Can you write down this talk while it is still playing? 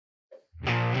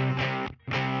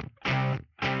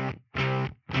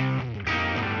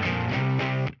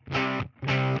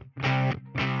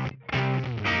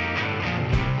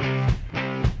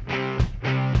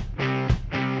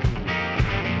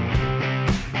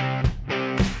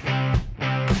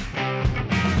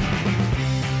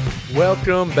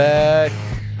Welcome back.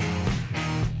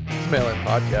 It's the Mail-In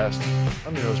Podcast.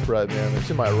 I'm your host, Brad Man. And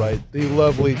to my right, the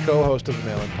lovely co-host of the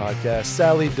Mail-In Podcast,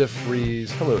 Sally DeFries.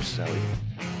 Hello, Sally.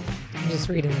 I'm just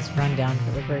reading this rundown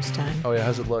for the first time. Oh yeah,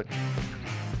 how's it look?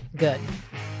 Good.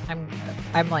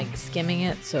 I'm like skimming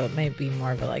it, so it may be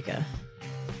more of a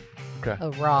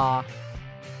raw,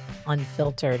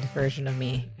 unfiltered version of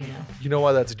me. You know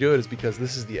why that's good is because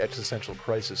this is the existential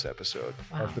crisis episode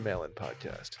of the Mail-In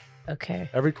Podcast. Okay.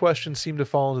 Every question seemed to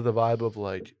fall into the vibe of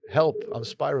like, help, I'm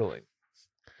spiraling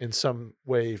in some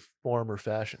way, form, or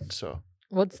fashion. So,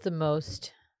 what's the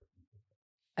most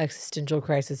existential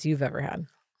crisis you've ever had?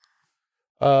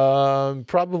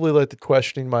 Probably like the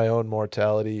questioning my own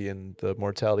mortality and the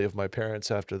mortality of my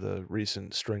parents after the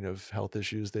recent string of health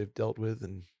issues they've dealt with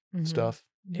and stuff.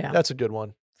 Yeah. That's a good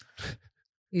one.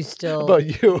 You still, How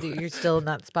about you? You're still in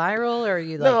that spiral, or are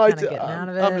you No, kind of getting out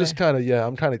of it? I'm just kind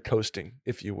of coasting,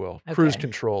 if you will. Okay. Cruise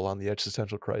control on the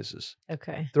existential crisis.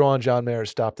 Okay. Throw on John Mayer's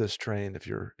 "Stop This Train" if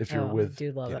you're with. I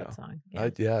do love that song. Yeah.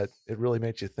 It really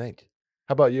makes you think.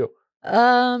 How about you?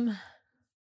 I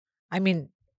mean,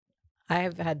 I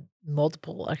have had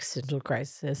multiple existential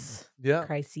crises. Yeah.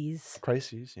 Crises,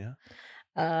 yeah.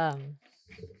 I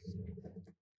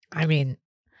mean,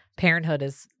 parenthood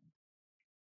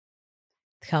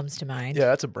comes to mind. Yeah,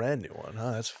 that's a brand new one,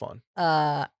 huh? That's fun.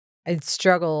 I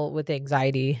struggle with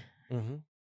anxiety and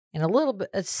a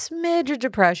smidge of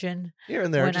depression. Here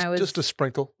and there, just a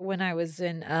sprinkle. When I was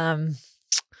in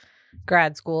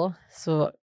grad school,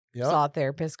 so saw a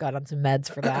therapist, got on some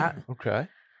meds for that. Okay.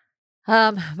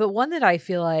 But one that I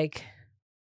feel like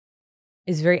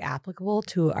is very applicable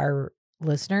to our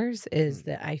listeners is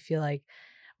that I feel like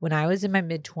when I was in my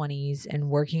mid-20s and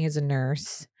working as a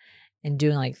nurse and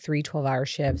doing like 3 12-hour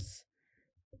shifts,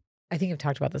 I think I've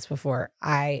talked about this before.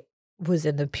 I was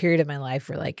in the period of my life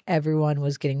where like everyone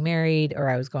was getting married, or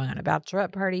I was going on a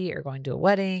bachelorette party, or going to a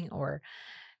wedding, or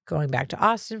going back to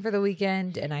Austin for the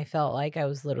weekend. And I felt like I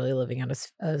was literally living on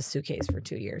a suitcase for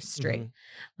 2 years straight.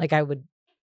 Like I would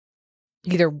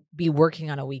either be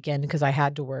working on a weekend because I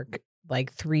had to work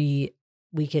like 3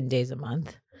 weekend days a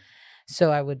month.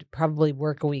 So I would probably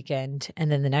work a weekend, and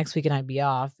then the next weekend I'd be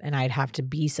off and I'd have to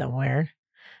be somewhere.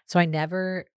 So I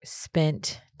never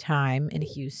spent time in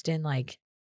Houston like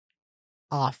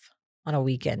off on a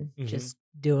weekend, just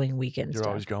doing weekend stuff. You're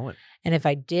always going. And if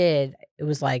I did, it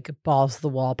was like balls to the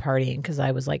wall partying because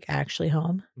I was like actually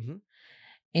home.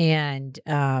 And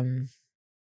that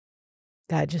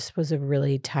just was a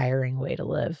really tiring way to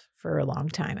live for a long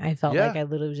time. I felt like I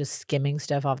literally was just skimming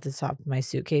stuff off the top of my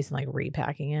suitcase and like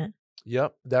repacking it.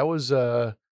 Yep. That was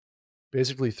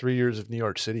basically 3 years of New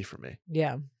York City for me.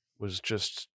 Yeah. Was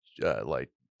just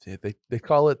like they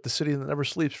call it the city that never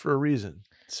sleeps for a reason,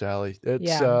 Sally.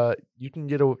 It's you can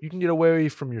get away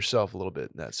from yourself a little bit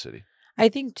in that city. I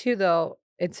think too, though,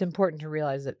 it's important to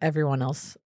realize that everyone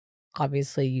else,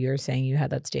 obviously you're saying you had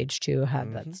that stage too,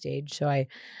 had that stage. So I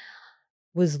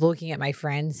was looking at my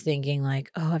friends thinking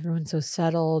like, oh, everyone's so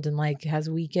settled and like has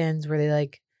weekends where they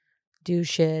like do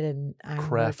shit, and I'm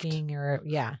working or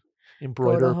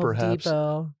embroider Home perhaps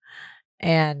Depot,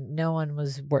 and no one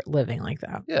was living like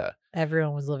that. Yeah,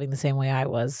 everyone was living the same way I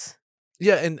was.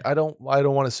 Yeah, and I don't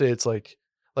want to say it's like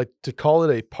to call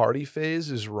it a party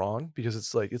phase is wrong, because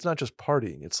it's like it's not just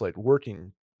partying, it's like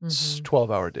working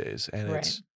 12-hour days, and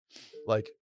it's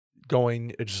like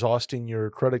exhausting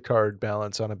your credit card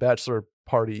balance on a bachelor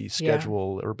party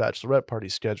schedule or bachelorette party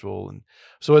schedule, and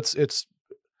so it's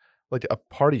like a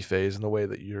party phase in the way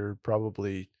that you're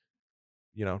probably,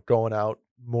 going out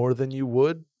more than you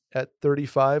would at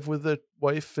 35 with a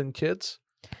wife and kids.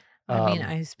 I mean,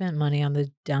 I spent money on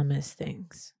the dumbest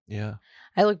things. Yeah.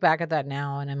 I look back at that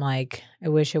now and I'm like, I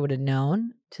wish I would have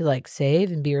known to like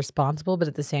save and be responsible. But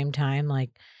at the same time, like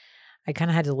I kind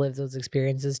of had to live those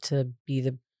experiences to be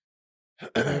the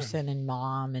person and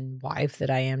mom and wife that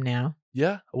I am now.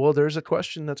 Yeah. Well, there's a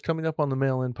question that's coming up on the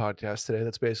Mail-In Podcast today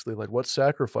that's basically like, what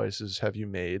sacrifices have you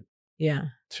made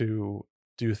to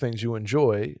do things you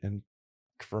enjoy? And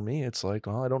for me, it's like,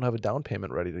 well, I don't have a down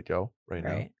payment ready to go right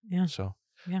now. Yeah. So,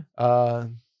 yeah.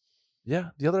 The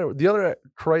other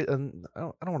and I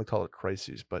don't want to call it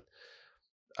crises, but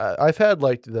I've had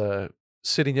like the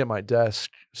sitting at my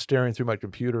desk, staring through my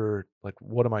computer, like,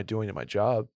 what am I doing at my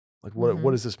job? Like,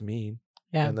 what does this mean?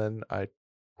 Yeah. And then I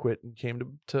quit and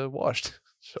came to Washed.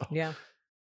 So yeah,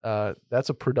 that's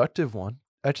a productive one.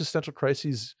 Existential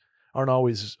crises aren't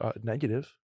always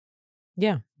negative.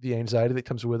 Yeah. The anxiety that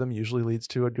comes with them usually leads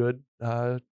to a good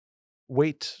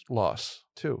weight loss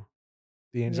too.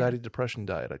 The anxiety depression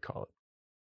diet, I call it.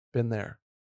 Been there.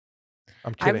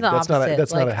 I'm kidding. I'm the opposite.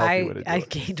 That's not a healthy way to do it. I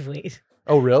gained weight.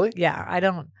 Oh, really? Yeah, I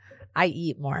don't I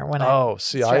eat more when Oh, I'm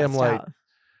see, I am stressed like, out.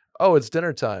 oh, it's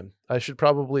dinner time. I should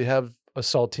probably have a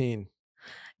saltine.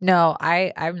 No,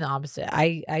 I'm the opposite.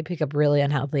 I pick up really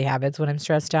unhealthy habits when I'm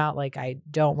stressed out. Like I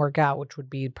don't work out, which would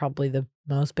be probably the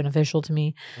most beneficial to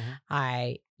me. Mhm.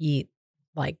 I eat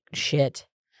like shit.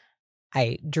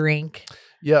 I drink.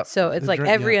 Yeah, So it's the like drink,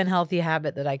 yeah. every unhealthy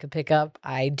habit that I could pick up,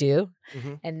 I do.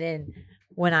 Mhm. And then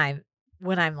when I'm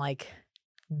like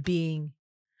being,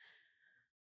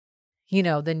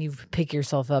 then you pick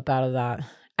yourself up out of that.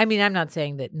 I mean, I'm not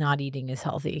saying that not eating is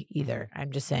healthy either. Mhm.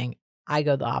 I'm just saying I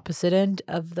go the opposite end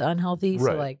of the unhealthy. So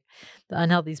Right. like the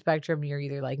unhealthy spectrum, you're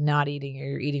either like not eating or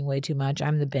you're eating way too much.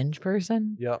 I'm the binge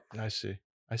person. Yeah, I see.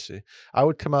 I see. I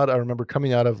remember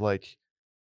coming out of, like,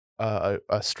 a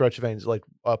stretch of anxiety, like,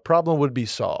 a problem would be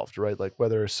solved, right? Like,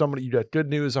 whether somebody you got good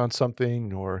news on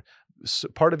something or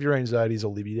part of your anxiety is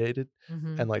alleviated,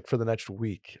 Hmm. and, like, for the next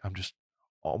week, I'm just,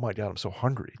 "Oh my god, I'm so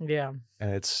hungry." Yeah.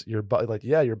 And it's your body, like,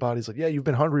 yeah, your body's like, "Yeah, you've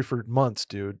been hungry for months,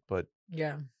 dude, but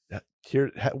Yeah.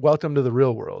 welcome to the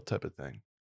real world," type of thing.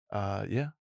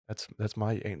 Yeah, that's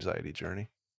my anxiety journey.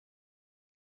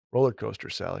 Roller coaster,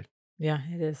 Sally. Yeah,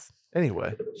 it is.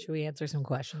 Anyway, Should we answer some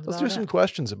questions let's do about it? some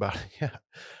questions about it, yeah.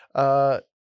 Uh,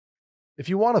 if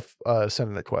you wanna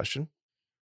send in a question,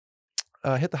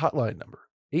 hit the hotline number,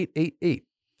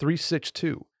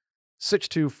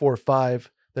 888-362-6245.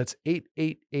 That's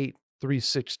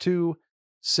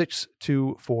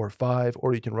 888-362-6245,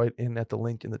 or you can write in at the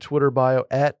link in the Twitter bio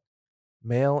at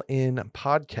Mail In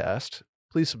Podcast.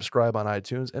 Please subscribe on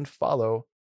iTunes and follow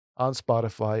on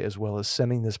Spotify, as well as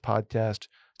sending this podcast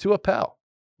to a pal.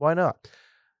 Why not?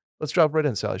 Let's drop right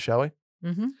in, Sally, shall we?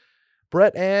 Mm-hmm.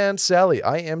 Brett and Sally,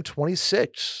 I am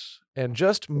 26 and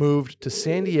just moved to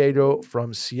San Diego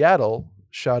from Seattle.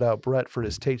 Shout out Brett for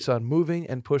his takes on moving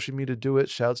and pushing me to do it.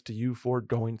 Shouts to you for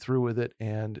going through with it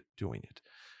and doing it.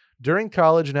 During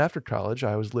college and after college,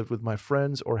 I always lived with my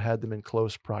friends or had them in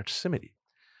close proximity.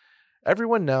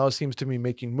 Everyone now seems to be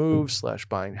making moves /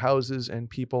 buying houses, and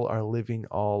people are living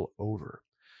all over.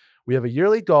 We have a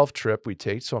yearly golf trip we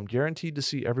take, so I'm guaranteed to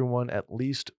see everyone at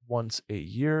least once a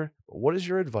year. But what is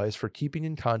your advice for keeping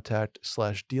in contact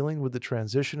 / dealing with the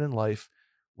transition in life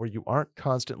where you aren't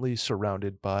constantly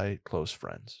surrounded by close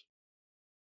friends?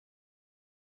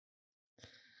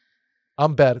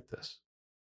 I'm bad at this.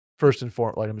 First and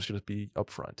foremost, like, I'm just going to be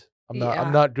upfront. I'm Yeah.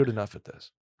 not good enough at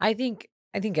this. I think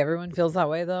everyone feels that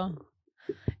way though.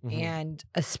 Mhm. And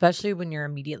especially when you're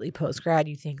immediately post grad,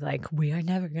 you think like, we are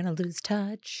never gonna lose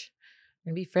touch.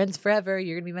 We're gonna be friends forever.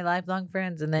 You're gonna be my lifelong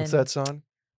friends. And What's then that song?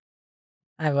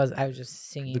 I was just The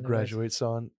singing the words Graduate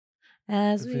song?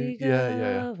 as we Yeah, yeah,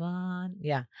 yeah. go on.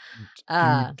 Yeah. Do,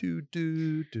 Uh do,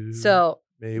 do, do. so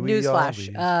May we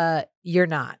newsflash, always. you're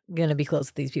not gonna be close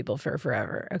with these people for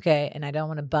forever. Okay. And I don't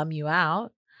want to bum you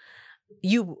out.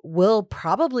 You will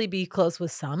probably be close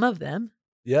with some of them.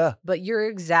 Yeah. But your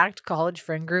exact college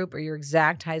friend group or your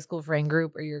exact high school friend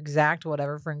group or your exact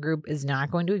whatever friend group is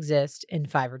not going to exist in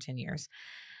 5 or 10 years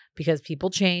because people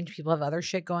change. People have other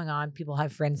shit going on. People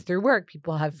have friends through work.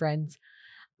 People have friends.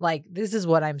 Like, this is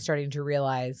what I'm starting to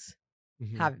realize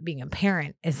Mhm. being a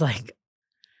parent is like,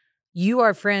 you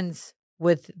are friends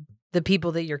with the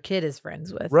people that your kid is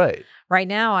friends with. Right. Right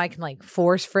now, I can like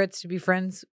force Fritz to be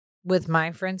friends with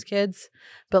my friends' kids,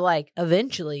 but like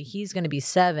eventually he's going to be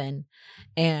 7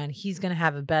 and he's going to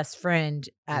have a best friend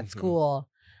at Mhm. school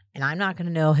and I'm not going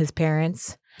to know his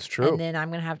parents. It's And true. then I'm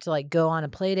going to have to like go on a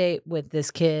play date with this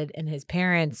kid and his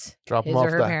parents, Drop them his or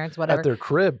off her parents, at whatever. their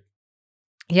crib.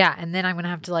 Yeah. And then I'm going to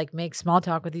have to like make small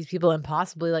talk with these people and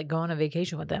possibly like go on a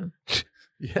vacation with them.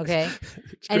 Yes. Okay. It's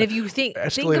And gonna if you think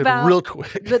escalated about, real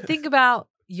quick. but think about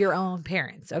your own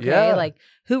parents. Okay. Yeah. Like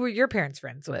who were your parents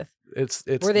friends with? It's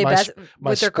Were they my best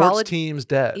my with their sports college? team's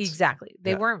dads. Exactly.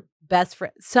 They Yeah. weren't best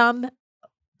friends. Some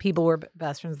people were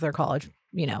best friends with their college,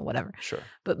 whatever. Sure.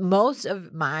 But most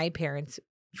of my parents'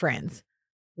 friends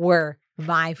were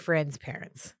my friends'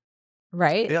 parents.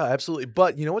 Right? Yeah, absolutely.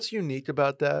 But you know what's unique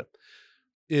about that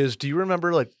is, do you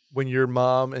remember like when your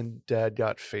mom and dad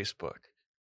got Facebook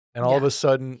and all of Yeah. a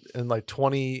sudden in like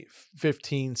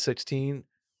 2015, 16,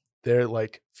 they're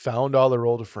like found all their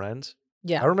older friends?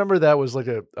 Yeah. I remember that was like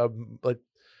like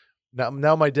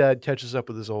now my dad catches up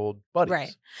with his old buddies.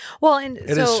 Right. Well, and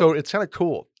It's kind of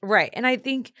cool. Right. And I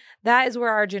think that is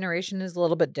where our generation is a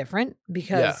little bit different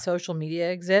because Yeah. social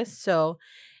media exists. So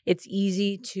it's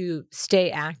easy to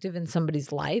stay active in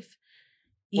somebody's life,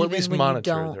 Or at even least when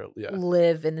monitor you their don't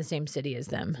live in the same city as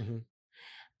them.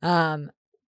 Mhm.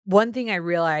 One thing I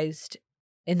realized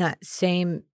in that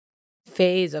same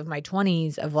phase of my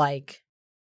 20s of like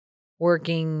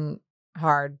working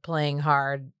hard, playing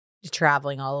hard,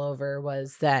 traveling all over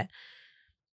was that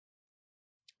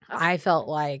I felt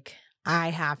like I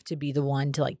have to be the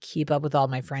one to, like, keep up with all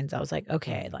my friends. I was like,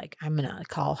 "Okay, like, I'm gonna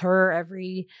call her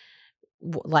every,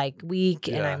 week,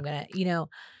 and I'm Yeah. gonna"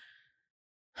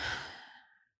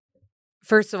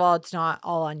 First of all, it's not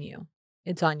all on you.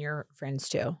 It's on your friends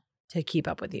too to keep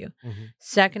up with you. Mhm.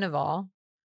 Second of all,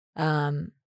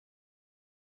 um,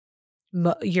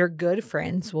 your good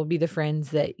friends will be the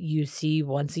friends that you see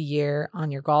once a year on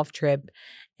your golf trip,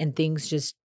 and things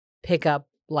just pick up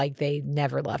like they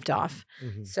never left off.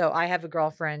 Mhm. So I have a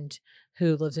girlfriend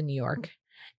who lives in New York,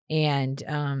 and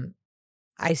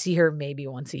I see her maybe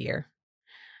once a year.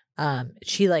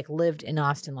 She like lived in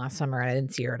Austin last summer, and I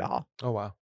didn't see her at all Oh,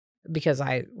 wow. because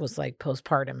I was like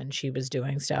postpartum and she was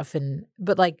doing stuff,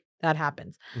 but like that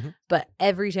happens. Mhm. But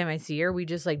every time I see her, we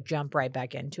just like jump right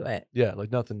back into it. Yeah, like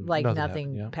Like nothing happened,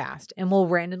 nothing yeah. passed. And we'll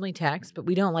randomly text, but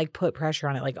we don't like put pressure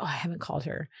on it. Like, oh, I haven't called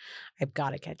her. I've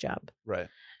got to catch up Right.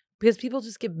 because people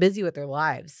just get busy with their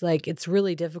lives. Like it's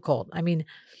really difficult. I mean,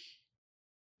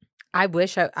 I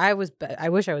wish I was, I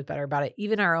wish I was better about it.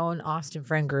 Even our own Austin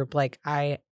friend group, like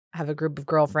I have a group of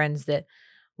girlfriends that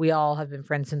we all have been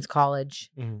friends since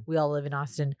college. Mhm. We all live in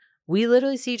Austin. We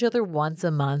literally see each other once a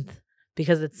month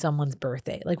because it's someone's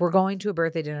birthday. Like we're going to a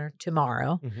birthday dinner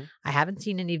tomorrow. Mhm. I haven't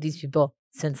seen any of these people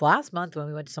since last month when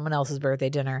we went to someone else's birthday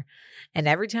dinner. And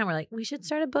every time we're like, we should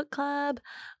start a book club.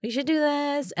 We should do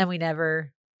this. And we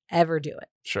never, ever do it.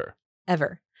 Sure.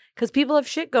 Ever. Because people have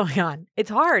shit going on. It's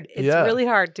hard. It's Yeah. really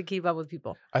hard to keep up with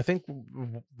people. I think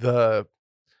the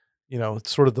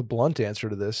sort of the blunt answer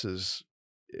to this is,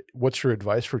 what's your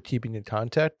advice for keeping in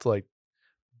contact? Like,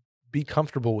 be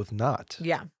comfortable with not,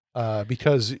 Yeah.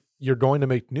 because you're going to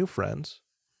make new friends.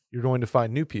 You're going to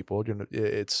find new people.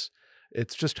 It's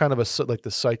just kind of like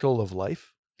the cycle of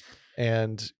life,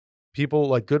 and people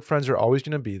like good friends are always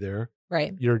going to be there.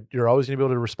 Right. You're always going to be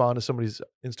able to respond to somebody's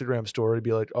Instagram story,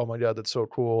 be like, "Oh my god, that's so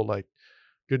cool!" Like,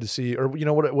 good to see, or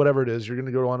whatever it is. You're going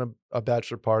to go on a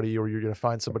bachelor party, or you're going to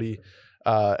find somebody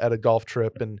at a golf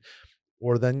trip,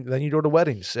 or then you go to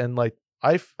weddings. And like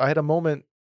I had a moment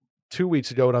 2 weeks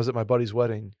ago when I was at my buddy's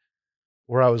wedding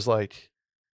where I was like,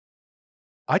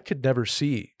 I could never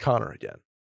see Connor again.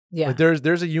 Yeah. Like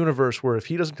there's a universe where if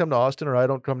he doesn't come to Austin or I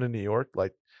don't come to New York,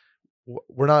 like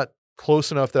we're not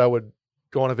close enough that I would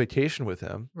go on a vacation with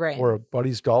him Right. or a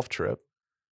buddy's golf trip.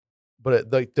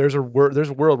 But like there's a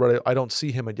world where I don't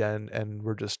see him again, and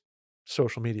we're just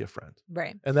social media friends.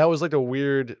 Right. And that was like a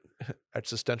weird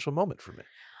existential moment for me.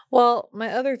 Well, my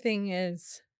other thing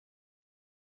is,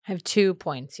 I have 2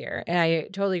 points here, and I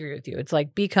totally agree with you. It's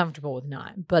like, be comfortable with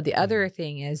not. But the other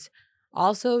thing is,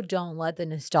 also don't let the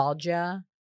nostalgia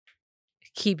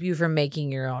keep you from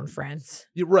making your own friends.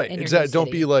 You're right. in your new Exactly. Don't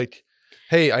be city. like,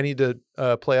 hey, I need to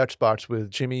play Xbox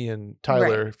with Jimmy and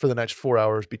Tyler for the next 4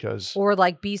 hours because Or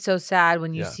like be so sad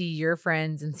when you Yeah. see your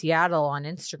friends in Seattle on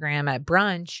Instagram at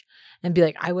brunch and be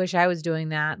like, I wish I was doing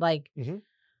that. Like, Mhm.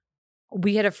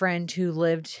 we had a friend who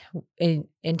lived in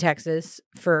Texas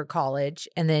for college,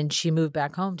 and then she moved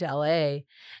back home to LA.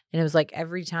 And it was like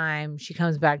every time she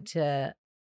comes back to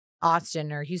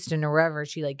Austin or Houston or wherever,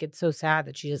 she like gets so sad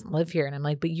that she doesn't live here. And I'm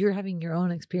like, but you're having your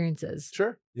own experiences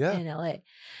Sure. Yeah. in LA.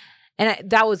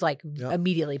 And that was like Yeah.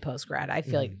 immediately post grad. I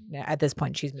feel like at this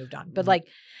point she's moved on. But Mhm. like,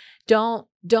 don't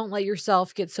let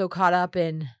yourself get so caught up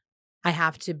in, I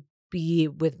have to be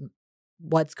with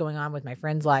what's going on with my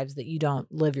friends' lives, that you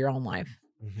don't live your own life.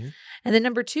 Mhm. And then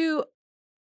number 2,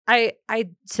 I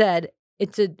said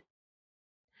it's a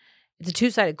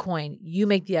two-sided coin. You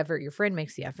make the effort, your friend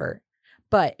makes the effort.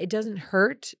 But it doesn't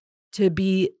hurt to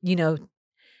be,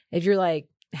 if you're like,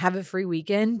 have a free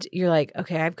weekend, you're like,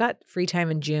 okay, I've got free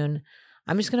time in June.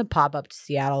 I'm just going to pop up to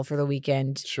Seattle for the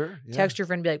weekend. Sure. Yeah. Text your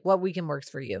friend and be like, what weekend works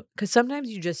for you? Because sometimes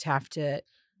you just have to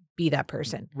be that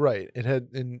person. Right.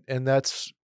 And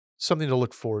that's something to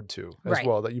look forward to as Right.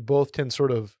 well. That you both can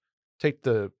sort of take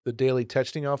the daily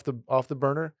texting off the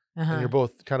burner, and you're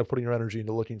both kind of putting your energy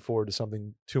into looking forward to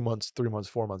something 2 months, 3 months,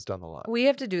 4 months down the line. We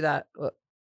have to do that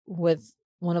with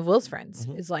one of Will's friends.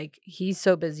 Mhm. It's like, he's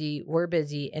so busy, we're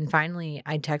busy. And finally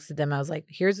I texted them. I was like,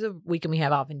 here's the weekend we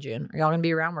have off in June. Are y'all gonna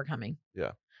be around? We're coming.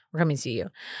 Yeah. We're coming to see you.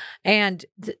 And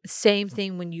the same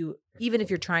thing when even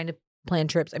if you're trying to plan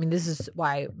trips. I mean, this is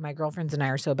why my girlfriends and I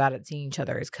are so bad at seeing each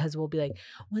other, is because we'll be like,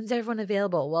 when's everyone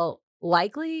available? Well,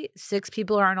 likely 6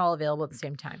 people aren't all available at the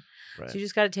same time. Right. So you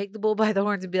just got to take the bull by the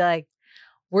horns and be like,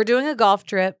 we're doing a golf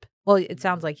trip. Well, it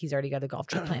sounds like he's already got a golf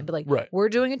trip planned, but like, Right. we're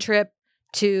doing a trip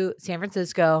to San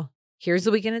Francisco. Here's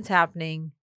the weekend it's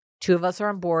happening. 2 of us are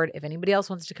on board. If anybody else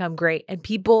wants to come, great. And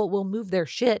people will move their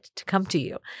shit to come to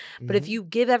you. But if you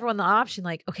give everyone the option,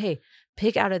 like, okay,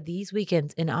 pick out of these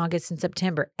weekends in August and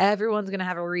September, everyone's going to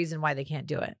have a reason why they can't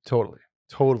do it. Totally.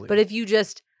 Totally. But if you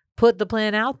just put the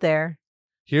plan out there.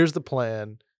 Here's the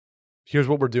plan. Here's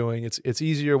what we're doing. It's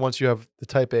easier once you have the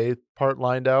type A part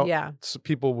lined out. Yeah. So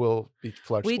people will be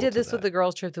flexible. We did this with the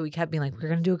girls trip that we kept being like, we're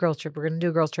going to do a girls trip. We're going to do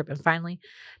a girls trip. And finally,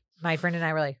 my friend and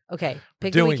I were like, okay,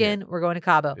 pick the weekend. We're going to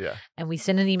Cabo. Yeah. And we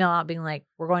sent an email out being like,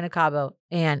 we're going to Cabo.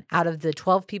 And out of the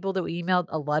 12 people that we emailed,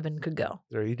 11 could go.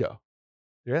 There you go.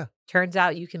 Yeah. Turns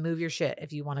out you can move your shit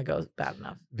if you want to go bad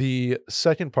enough. The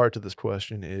second part to this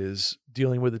question is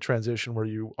dealing with the transition where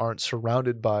you aren't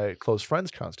surrounded by close friends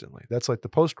constantly. That's like the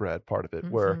post-grad part of it,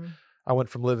 where I went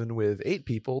from living with 8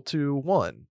 people to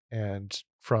 1, and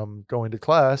from going to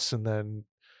class and then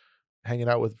hanging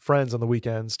out with friends on the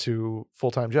weekends to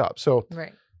full-time job. So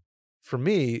for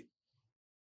me,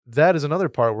 that is another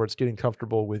part where it's getting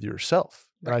comfortable with yourself.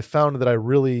 And I found that I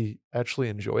really actually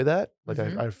enjoy that. Like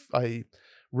I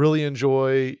really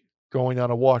enjoy going on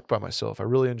a walk by myself. I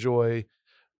really enjoy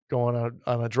going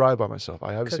on a drive by myself.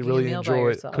 I obviously really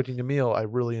enjoy cooking a meal. I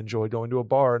really enjoy going to a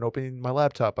bar and opening my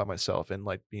laptop by myself and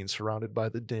like being surrounded by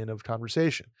the din of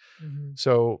conversation.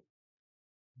 So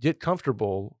get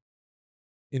comfortable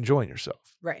enjoying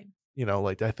yourself. Right. You know,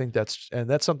 like I think that's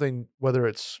something, whether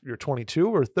it's you're 22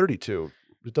 or 32,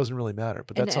 it doesn't really matter.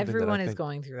 But that's something everyone that I is think,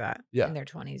 going through that in their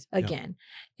 20s. Again,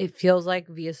 it feels like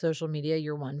via social media,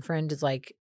 your one friend is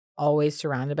like always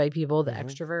surrounded by people, the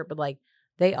extrovert, but like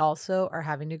they also are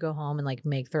having to go home and like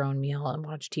make their own meal and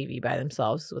watch TV by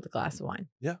themselves with a glass of wine.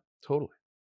 Yeah, totally.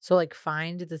 So like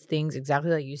find the things exactly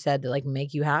like you said that like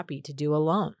make you happy to do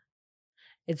alone.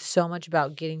 It's so much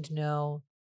about getting to know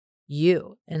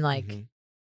you and like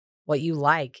what you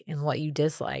like and what you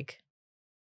dislike.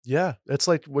 Yeah, it's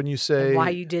like when you say and why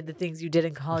you did the things you did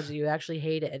in college that you actually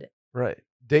hated. Right.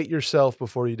 Date yourself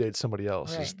before you date somebody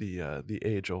else is the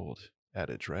age-old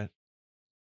adage, right?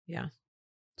 Yeah.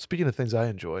 Speaking of things I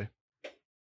enjoy,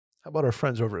 how about our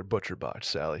friends over at Butcher Box,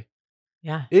 Sally?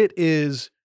 Yeah. It is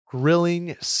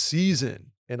grilling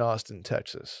season in Austin,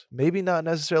 Texas. Maybe not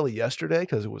necessarily yesterday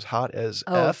because it was hot as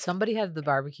F. Somebody had the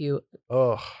barbecue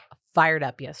Ugh. fired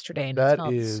up yesterday and it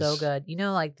smelled so good. You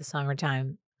know, like the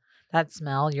summertime, that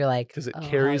smell, you're like, because it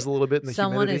carries a little bit in the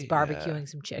someone humidity. is barbecuing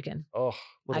some chicken. Oh, a I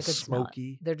little could smell it.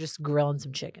 smoky. They're just grilling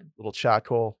some chicken. Little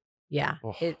charcoal. Yeah,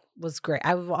 it was great.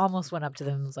 I almost went up to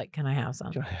them and was like, can I have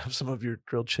some? Can I have some of your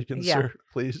grilled chicken, sir?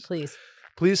 Please.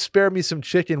 Please spare me some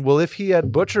chicken. Well, if he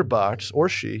had Butcher Box, or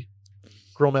she,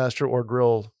 grill master or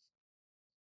grill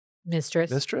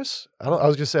mistress. I was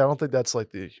going to say, I don't think that's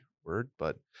like the word,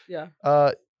 but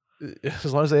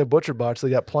as long as they have Butcher Box, they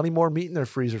got plenty more meat in their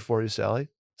freezer for you, Sally.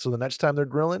 So the next time they're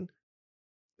grilling,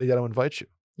 they got to invite you.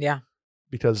 Yeah.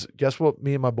 Because guess what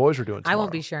me and my boys are doing tomorrow? I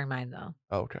won't be sharing mine, though.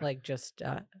 Oh, okay. Like, just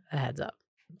a heads up.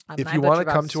 If you want to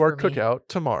come to our cookout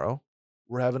tomorrow,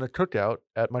 we're having a cookout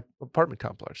at my apartment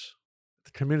complex,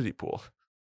 the community pool.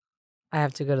 I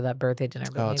have to go to that birthday dinner,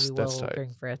 but maybe we'll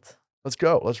bring Fritz. Let's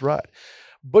go. Let's ride.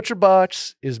 Butcher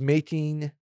Box is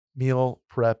making meal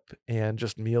prep and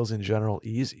just meals in general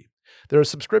easy. They're a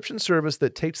subscription service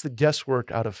that takes the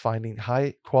guesswork out of finding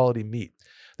high-quality meat.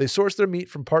 They source their meat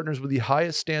from partners with the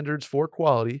highest standards for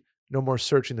quality. No more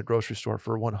searching the grocery store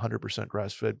for 100%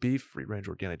 grass-fed beef, free-range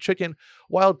organic chicken,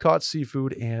 wild-caught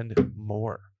seafood, and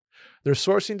more. Their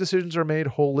sourcing decisions are made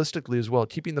holistically as well,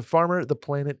 keeping the farmer, the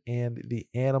planet, and the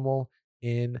animal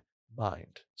in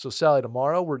mind. So, Sally,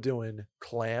 tomorrow we're doing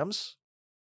clams.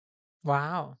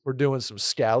 Wow. We're doing some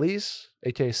scallies,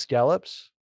 aka scallops.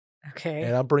 Okay.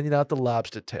 And I'm bringing out the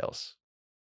lobster tails.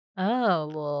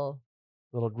 Oh,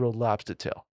 little grilled lobster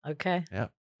tail. Okay. Yeah.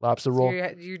 Lobster roll.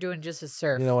 So you're doing just a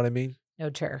surf. You know what I mean?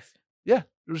 No turf. Yeah.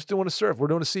 We're just doing a surf. We're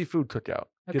doing a seafood cookout.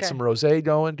 Okay. Get some rosé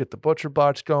going. Get the Butcher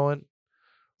Box going.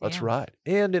 Let's ride.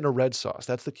 And in a red sauce.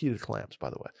 That's the key to clams, by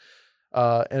the way.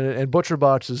 And Butcher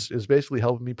Box is basically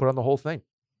helping me put on the whole thing.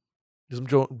 I'm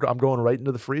going right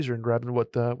into the freezer and grabbing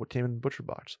what came in the Butcher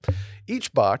Box.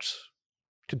 Each box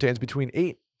contains between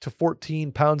 8 to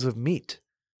 14 pounds of meat,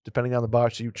 depending on the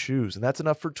box you choose. And that's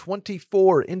enough for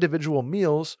 24 individual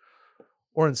meals,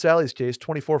 or in Sally's case,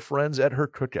 24 friends at her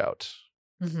cookout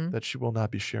that she will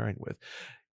not be sharing with.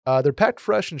 They're packed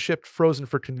fresh and shipped frozen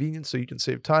for convenience, so you can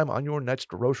save time on your next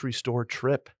grocery store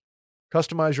trip.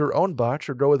 Customize your own box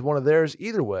or go with one of theirs.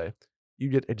 Either way, you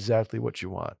get exactly what you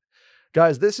want.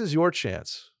 Guys, this is your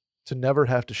chance to never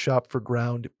have to shop for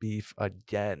ground beef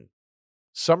again.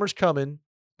 Summer's coming,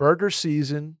 burger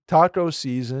season, taco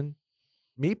season,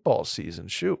 meatball season,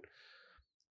 shoot.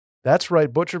 That's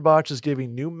right, Butcher Box is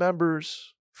giving new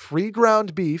members free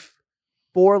ground beef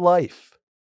for life.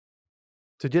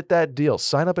 To get that deal,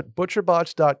 sign up at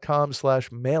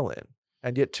butcherbox.com/mailin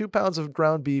and get 2 pounds of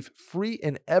ground beef free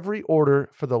in every order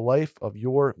for the life of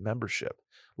your membership.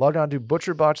 Log on to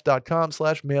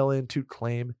butcherbox.com/mailin to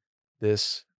claim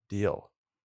this deal.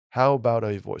 How about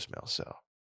a voicemail, Sal?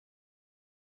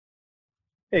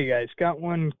 Hey guys, got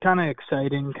one kind of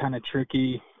exciting, kind of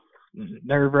tricky,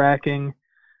 nerve-wracking.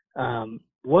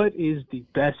 What is the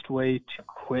best way to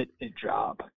quit a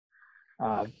job?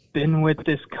 Been with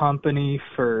this company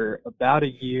for about a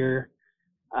year.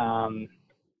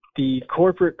 The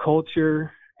corporate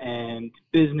culture and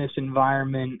business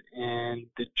environment and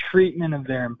the treatment of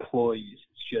their employees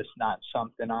is just not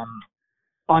something I'm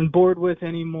on board with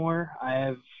anymore. I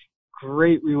have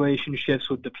great relationships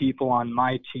with the people on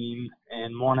my team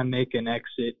and want to make an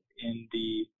exit in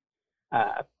the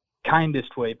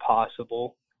kindest way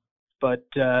possible, but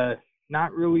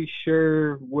not really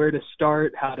sure where to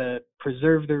start, how to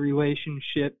preserve the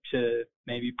relationship to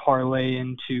maybe parlay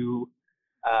into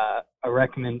a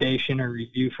recommendation or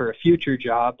review for a future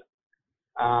job.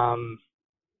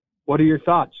 What are your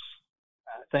thoughts?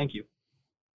 Thank you.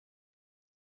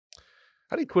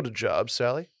 How do you quit a job,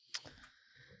 Sally?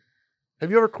 Have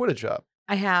you ever quit a job?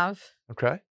 I have.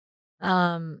 Okay.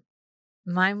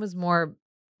 Mine was more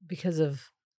because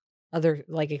of other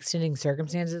like extending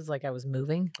circumstances, like I was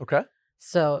moving. Okay.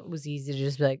 So it was easy to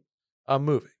just be like, I'm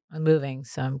moving,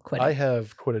 so I'm quitting. I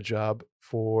have quit a job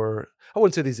for, I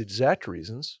wouldn't say these exact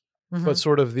reasons, but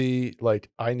sort of the, like,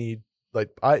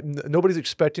 nobody's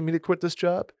expecting me to quit this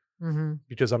job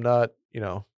because I'm not,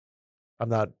 I'm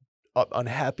not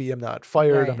unhappy. I'm not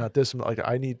fired. I'm not this. I'm like,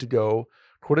 I need to go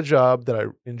quit a job that I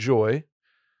enjoy,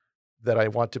 that I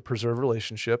want to preserve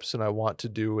relationships and I want to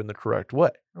do in the correct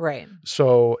way. Right.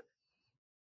 So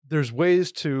I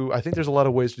think there's a lot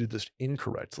of ways to do this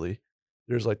incorrectly.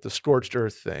 There's like the scorched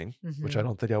earth thing, which I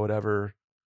don't think I would ever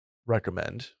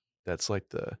recommend. That's like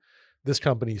this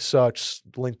company sucks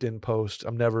LinkedIn post.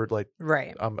 I'm never like,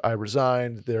 I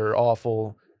resigned. They're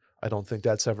awful. I don't think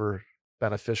that's ever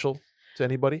beneficial to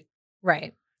anybody.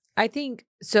 Right. I think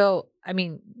so. I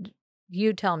mean,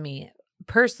 you tell me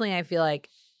personally, I feel like,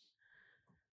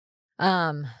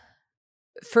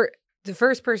 for the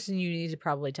first person you need to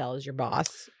probably tell is your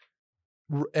boss.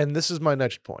 And this is my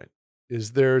next point,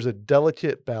 is there's a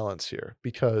delicate balance here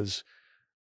because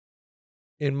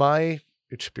in my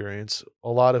experience, a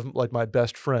lot of like my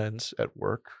best friends at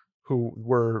work who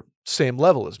were same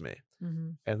level as me,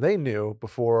 and they knew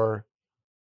before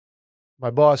my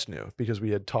boss knew because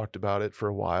we had talked about it for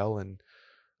a while. And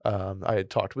I had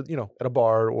talked with, at a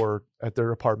bar or at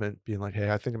their apartment being like,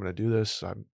 hey, I think I'm going to do this.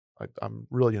 I'm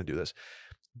really going to do this.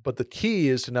 But the key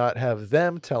is to not have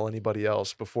them tell anybody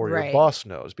else before your boss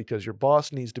knows, because your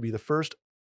boss needs to be the first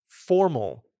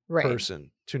formal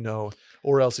person to know,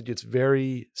 or else it gets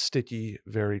very sticky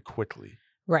very quickly.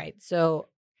 Right. So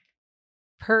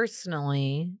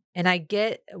personally, and I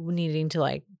get needing to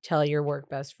like tell your work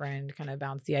best friend, kind of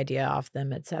bounce the idea off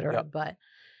them, etc. But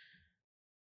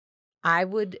I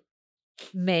would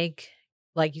make,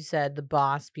 like you said, the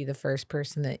boss be the first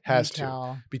person that you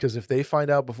tell. Because if they find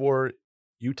out before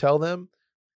you tell them,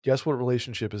 guess what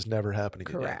relationship is never happening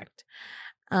again? Correct.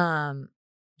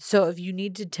 So if you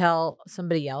need to tell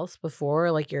somebody else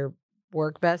before, like your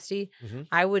work bestie,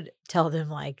 I would tell them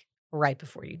like right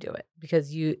before you do it, because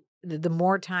the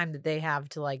more time that they have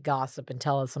to like gossip and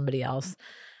tell somebody else.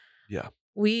 Yeah.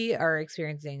 We are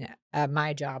experiencing at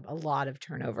my job a lot of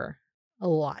turnover.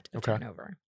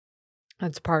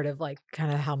 That's part of like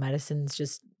kind of how medicine's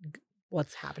just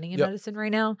what's happening in medicine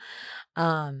right now.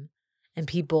 And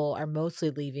people are mostly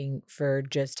leaving for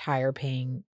just higher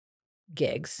paying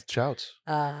gigs. Shouts.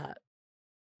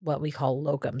 What we call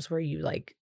locums, where you're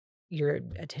a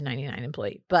 1099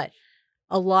 employee. But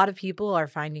a lot of people are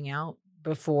finding out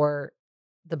before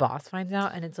the boss finds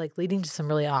out, and it's like leading to some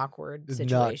really awkward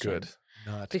situations.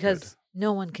 Not because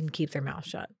no one can keep their mouth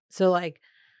shut. So like,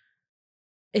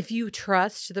 if you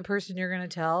trust the person you're going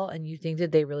to tell and you think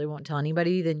that they really won't tell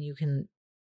anybody, then you can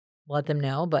let them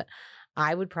know. But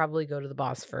I would probably go to the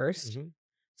boss first,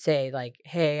 say like,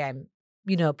 hey, I'm,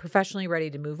 professionally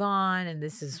ready to move on, and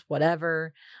this is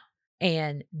whatever.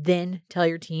 And then tell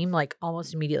your team like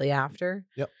almost immediately after.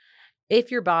 Yep. If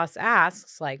your boss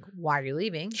asks like, why are you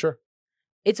leaving? Sure.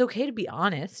 It's okay to be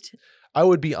honest. I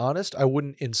would be honest. I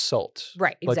wouldn't insult.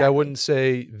 Right. Exactly. Like I wouldn't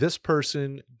say this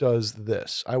person does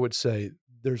this. I would say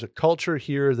there's a culture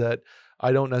here that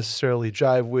I don't necessarily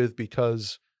jive with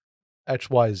because X,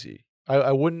 Y, Z.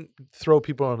 I wouldn't throw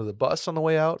people under the bus on the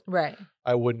way out. Right.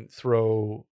 I wouldn't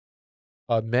throw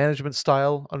a management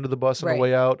style under the bus on the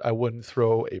way out. I wouldn't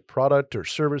throw a product or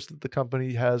service that the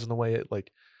company has on the way out.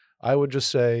 Like, I would just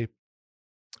say,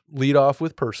 lead off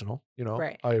with personal,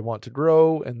 Right. I want to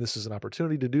grow and this is an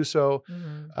opportunity to do so.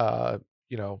 Mhm.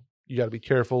 You got to be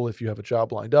careful if you have a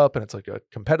job lined up and it's like a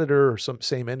competitor or some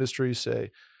same industry,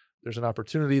 say there's an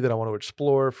opportunity that I want to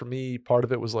explore. For me, part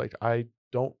of it was like, I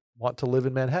don't want to live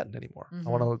in Manhattan anymore.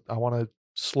 Mhm. I want to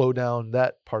slow down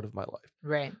that part of my life.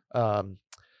 Right.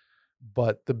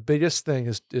 But the biggest thing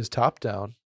is top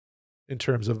down in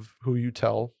terms of who you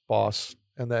tell, boss,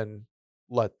 and then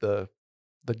let the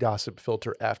gossip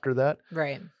filter after that.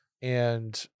 Right.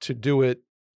 And to do it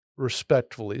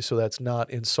respectfully. So that's not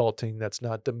insulting, that's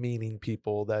not demeaning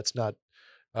people, that's not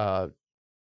uh,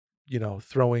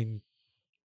 throwing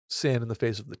sand in the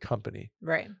face of the company.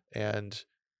 Right. And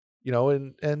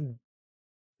and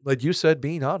like you said,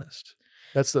 being honest.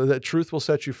 That's that truth will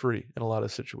set you free in a lot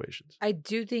of situations. I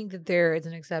do think that there is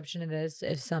an exception to this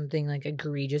if something like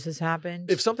egregious has happened.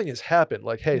 If something has happened,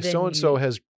 like, hey, Then so and so you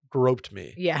has groped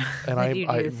me. Yeah. And Then you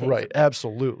need to say right, something.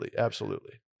 absolutely.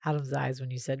 Adam's eyes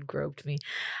when you said groped me.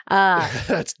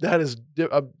 That is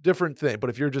a different thing. But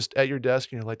if you're just at your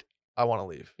desk and you're like, I want to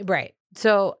leave. Right.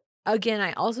 So again,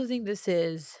 I also think this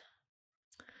is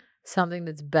something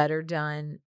that's better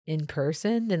done in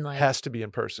person than like Has to be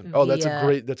in person. Oh,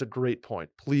 via that's a great point.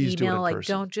 Please do it email. in Like,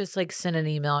 person. don't just like send an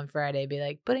email on Friday, be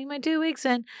like, putting my 2 weeks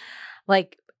in.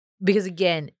 Like, because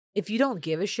again, if you don't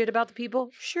give a shit about the people,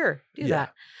 sure, do Yeah.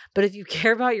 that. But if you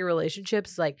care about your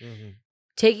relationships, like Mhm.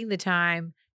 taking the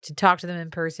time to talk to them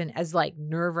in person, as like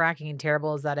nerve-wracking and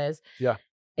terrible as that Yeah.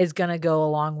 is gonna go a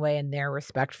long way in their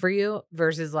respect for you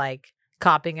versus like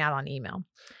copying out on email.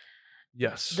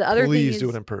 Yes. The other thing Please do it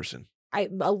is in person. a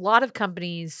lot of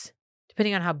companies,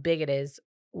 depending on how big it is,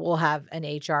 will have an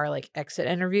HR like exit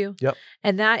interview. Yep.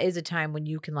 And that is a time when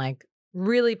you can like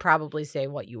really probably say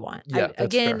what you want. Yeah, that's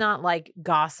Again, fair. not like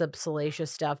gossip, salacious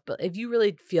stuff, but if you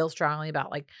really feel strongly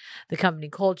about like the company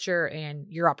culture and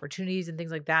your opportunities and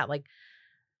things like that, like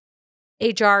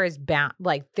HR is bound,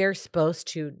 like they're supposed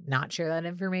to not share that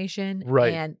information.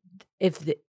 Right. And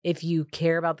if you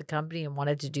care about the company and want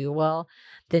it to do well,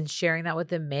 then sharing that with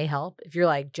them may help. If you're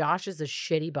like, Josh is a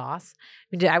shitty boss,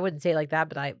 I wouldn't say it like that,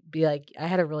 but I'd be like, I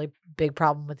had a really big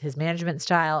problem with his management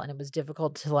style and it was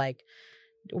difficult to like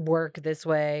work this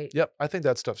way. Yep. I think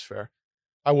that stuff's fair.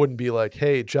 I wouldn't be like,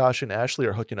 hey, Josh and Ashley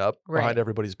are hooking up behind Right.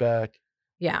 everybody's back.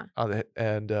 Yeah.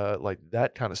 Like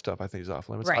that kind of stuff I think is off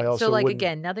limits. I Right. So also like wouldn't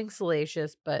again, nothing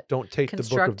salacious, but don't take the book of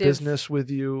constructive. business with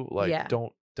you. Like, Yeah.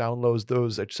 don't download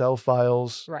those Excel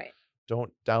files. Right.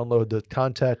 Don't download the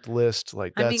contact list.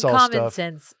 Like, I mean, that's all common stuff.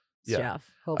 sense Yeah.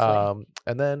 stuff, hopefully.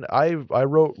 And then I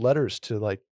wrote letters to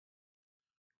like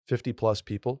 50 plus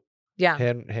people, Yeah.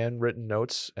 handwritten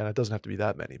notes, and it doesn't have to be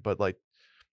that many, but like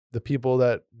the people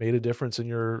that made a difference in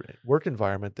your work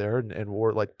environment there and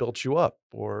were like built you up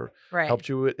or Right. helped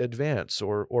you advance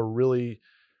or really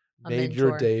A made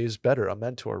your mentor. days better, a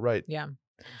mentor, right? Yeah.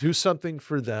 Do something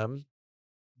for them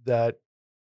that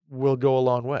will go a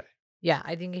long way. Yeah,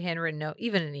 I think a handwritten note,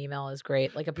 even an email is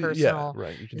great. Like a Yeah, personal,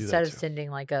 right. You can do instead that of too.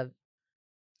 sending like a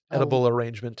Edible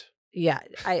arrangement. yeah,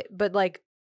 but like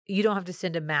you don't have to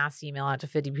send a mass email out to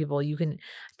 50 people. You can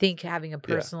think having a Yeah.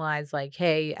 personalized like,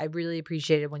 hey, I really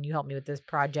appreciated when you helped me with this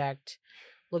project.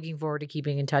 Looking forward to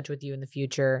keeping in touch with you in the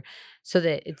future, so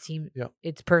that it seems Yeah.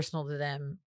 it's personal to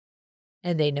them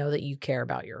and they know that you care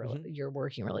about your Mhm. your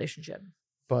working relationship.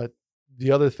 But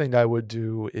the other thing I would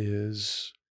do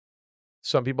is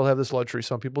some people have this luxury,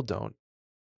 some people don't,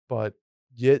 but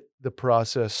get the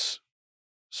process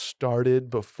started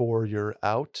before you're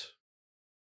out.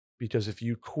 Because if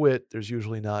you quit, there's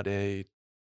usually not a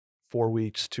 4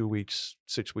 weeks, 2 weeks,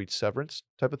 6 weeks severance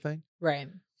type of thing. Right.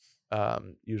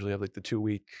 Usually have like the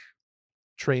 2-week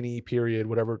trainee period,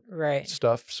 whatever Right.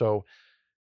 stuff. So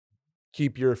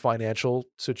keep your financial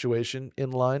situation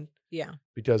in line Yeah.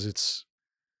 because it's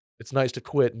nice to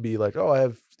quit and be like, oh, I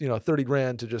have 30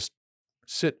 grand to just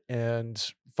sit and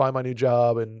find my new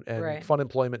job and Right. fun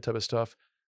employment type of stuff.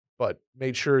 But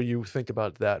make sure you think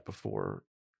about that before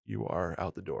you are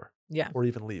out the door. Yeah. Or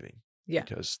even leaving. Yeah.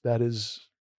 Because that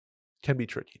can be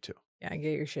tricky too. Yeah.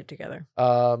 Get your shit together.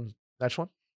 Next one.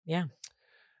 Yeah.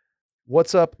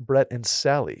 What's up, Brett and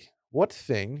Sally? What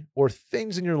thing or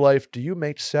things in your life do you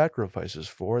make sacrifices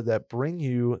for that bring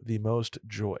you the most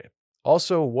joy?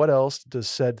 Also, what else does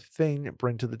said thing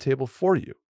bring to the table for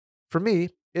you? For me,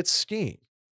 it's skiing.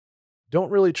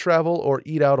 Don't really travel or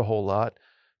eat out a whole lot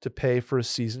to pay for a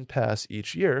season pass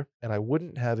each year, and I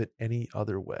wouldn't have it any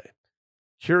other way.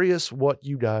 Curious what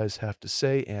you guys have to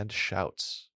say and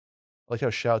shouts. I like how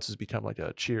shouts has become like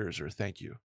a cheers or thank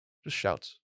you. Just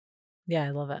shouts. Yeah,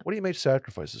 I love it. What do you make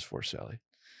sacrifices for, Sally?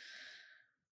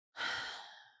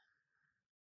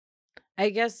 I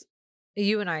guess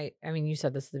You and I mean, you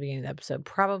said this at the beginning of the episode.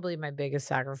 Probably my biggest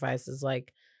sacrifice is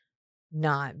like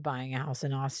not buying a house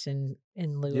in Austin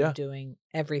in lieu of Yeah. doing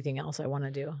everything else I want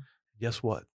to do. Guess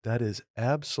what? That is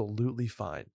absolutely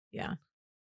fine. Yeah.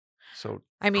 So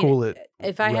I mean, cool it.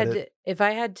 if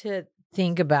I had to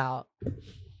think about,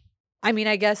 I mean,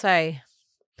 I guess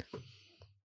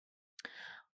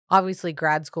obviously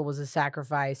grad school was a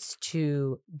sacrifice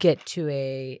to get to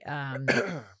a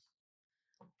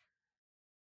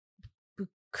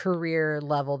career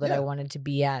level that I wanted to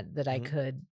be at, that I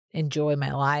could enjoy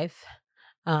my life.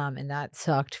 And that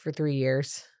sucked for 3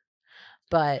 years.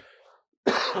 But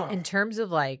in terms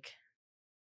of like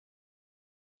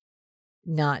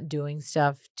not doing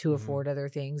stuff to afford other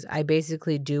things, I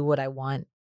basically do what I want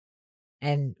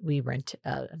and we rent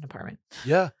an apartment.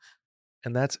 Yeah.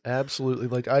 And that's absolutely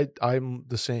like I'm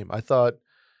the same. I thought,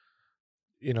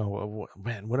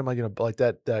 man, when am I gonna like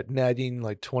that nagging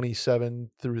like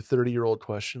 27 through 30-year-old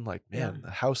question? Like, man,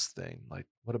 the house thing. Like,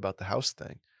 what about the house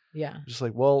thing? Yeah. Just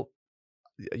like, well,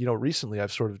 recently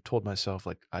I've sort of told myself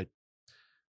like I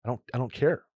don't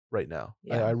care right now.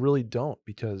 Yeah. I really don't,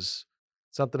 because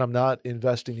it's not that I'm not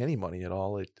investing any money at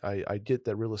all. I get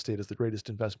that real estate is the greatest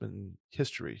investment in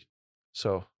history.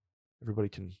 So everybody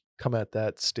can come at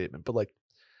that statement, but like,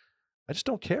 I just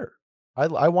don't care.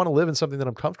 I want to live in something that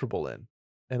I'm comfortable in.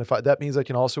 And if that means I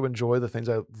can also enjoy the things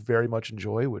I very much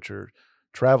enjoy, which are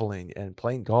traveling and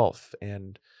playing golf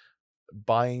and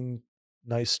buying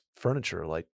nice furniture,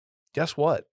 like, guess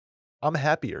what? I'm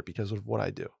happier because of what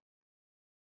I do.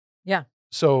 Yeah.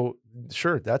 So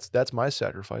sure, that's my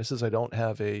sacrifice, is I don't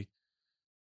have a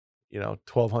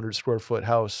 1,200 square foot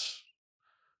house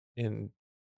in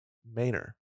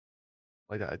Manor.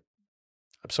 Like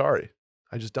I'm sorry,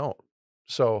 I just don't.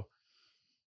 So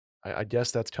I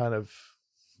guess that's kind of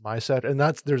my set, and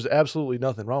there's absolutely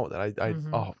nothing wrong with it. I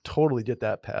totally get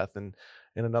that path, and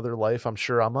in another life, I'm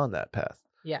sure I'm on that path.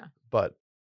 Yeah. But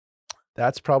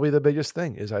that's probably the biggest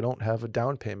thing, is I don't have a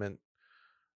down payment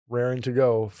raring to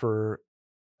go for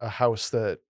a house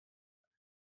that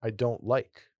I don't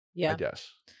like. Yeah. I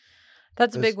guess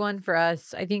that's a big one for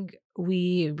us. I think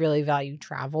we really value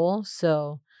travel,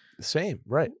 so same,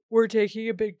 right? We're taking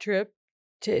a big trip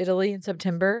to Italy in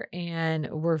September, and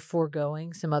we're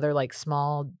foregoing some other like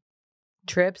small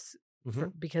trips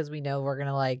because we know we're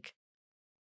gonna like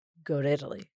go to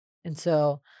Italy. And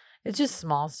so it's just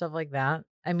small stuff like that.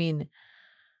 I mean,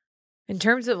 in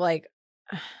terms of like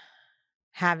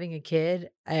having a kid,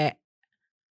 I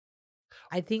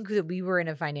think that we were in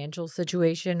a financial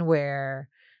situation where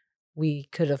we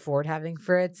could afford having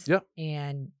Fritz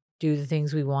and do the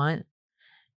things we want.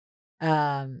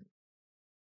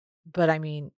 But I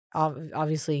mean,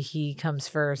 obviously he comes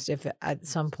first. If at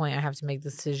some point I have to make the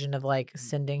decision of like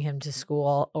sending him to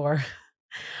school or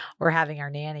having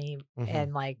our nanny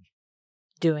and like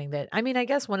doing that. I mean, I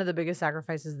guess one of the biggest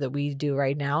sacrifices that we do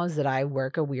right now is that I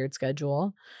work a weird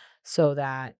schedule so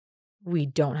that we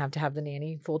don't have to have the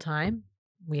nanny full time.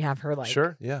 We have her like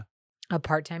a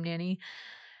part-time nanny.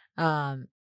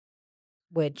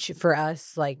 Which for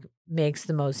us like makes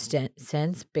the most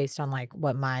sense based on like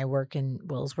what my work and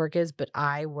Will's work is. But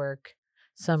I work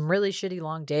some really shitty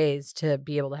long days to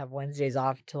be able to have Wednesdays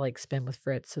off to like spend with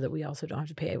Fritz, so that we also don't have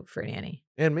to pay for a nanny.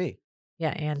 And me. Yeah,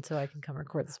 and so I can come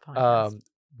record this podcast.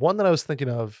 One that I was thinking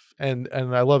of, and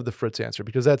I love the Fritz answer,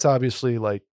 because that's obviously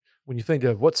like, when you think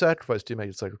of what sacrifice do you make,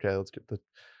 it's like, okay,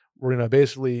 we're gonna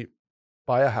basically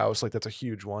buy a house, like that's a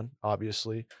huge one,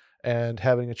 obviously. And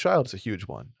having a child is a huge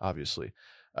one, obviously.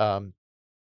 But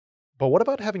what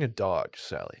about having a dog,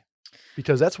 Sally?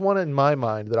 Because that's one in my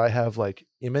mind that I have like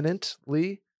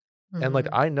imminently, and like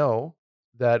I know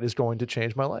that is going to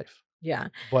change my life. Yeah.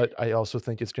 But I also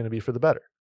think it's going to be for the better.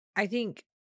 I think,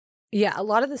 yeah, a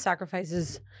lot of the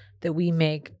sacrifices that we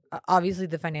make, obviously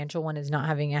the financial one is not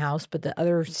having a house, but the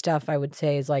other stuff I would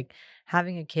say is like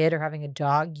having a kid or having a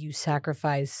dog, you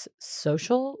sacrifice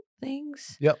social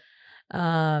things. Yep.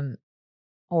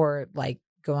 Or like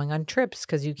going on trips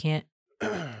because you can't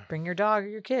bring your dog or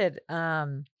your kid.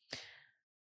 Having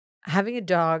a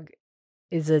dog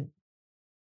is it's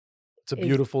a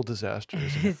beautiful disaster,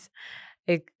 isn't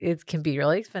it? It can be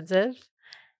really expensive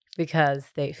because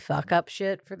they fuck up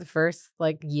shit for the first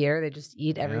like year. They just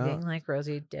eat everything like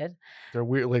Rosie did. They're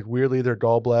weird, like weirdly their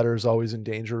gallbladder is always in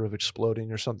danger of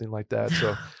exploding or something like that.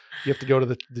 So you have to go to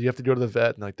the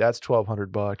vet, and like that's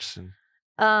 $1,200, and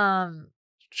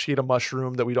she ate a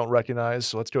mushroom that we don't recognize,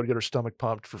 so let's go get her stomach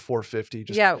pumped for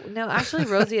 $450. No, actually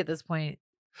Rosie at this point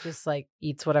just like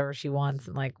eats whatever she wants,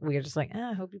 and like we're just like,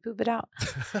 I hope you poop it out.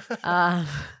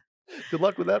 Good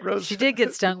luck with that, Rose. She did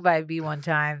get stung by a bee one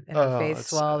time and her face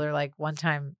swelled, or like one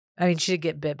time I mean, she did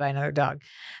get bit by another dog.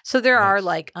 So there are Nice.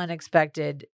 like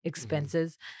unexpected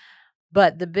expenses.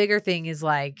 But the bigger thing is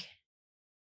like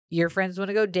your friends want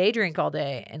to go day drink all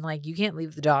day and like you can't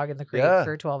leave the dog in the crate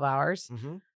for 12 hours.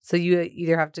 Mm-hmm. So you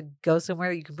either have to go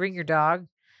somewhere you can bring your dog,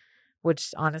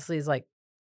 which honestly is like,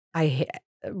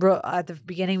 at the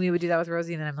beginning we would do that with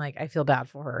Rosie, and then I'm like, I feel bad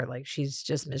for her. Like she's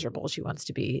just miserable. She wants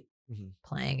to be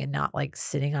playing and not like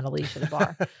sitting on a leash at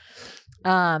a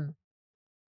bar.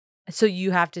 So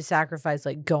you have to sacrifice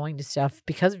like going to stuff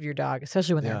because of your dog,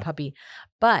 especially when they're a puppy.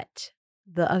 But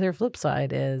the other flip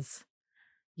side is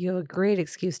you have a great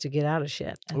excuse to get out of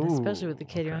shit. And especially with the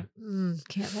kid, you're like,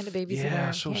 can't find a babysitter.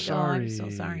 Yeah, so can't sorry. go. I'm so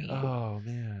sorry. Oh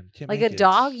man. Can't like make a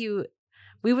dog,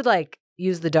 we would like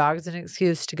use the dog as an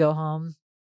excuse to go home,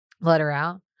 let her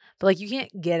out. But like you can't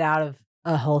get out of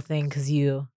a whole thing because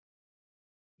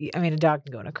I mean, a dog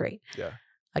can go in a crate. Yeah.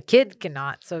 A kid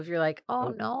cannot. So if you're like, oh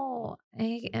no,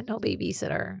 no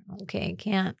babysitter. Okay,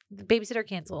 can't. The babysitter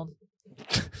canceled.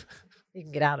 You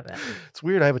can get out of it. It's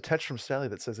weird. I have a text from Sally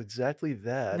that says exactly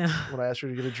that when I asked her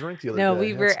to get a drink the other day. No,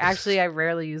 we were actually, I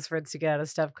rarely use Fritz to get out of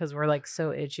stuff because we're like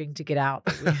so itching to get out.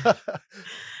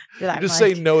 You just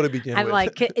say no to begin with. I'm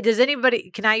like,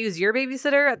 can I use your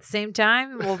babysitter at the same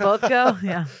time? We'll both go.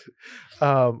 Yeah.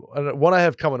 One I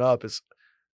have coming up is,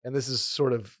 and this is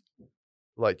sort of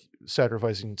like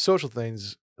sacrificing social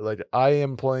things. Like I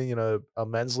am playing in a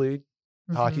men's league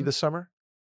hockey this summer,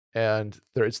 and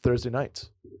it's Thursday nights.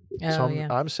 So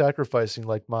I'm sacrificing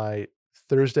like my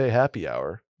Thursday happy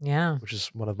hour, which is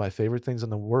one of my favorite things in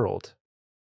the world,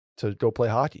 to go play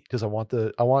hockey because I want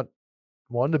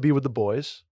one to be with the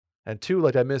boys, and two,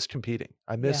 like I miss competing.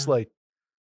 I miss like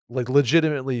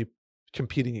legitimately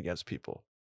competing against people.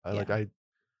 I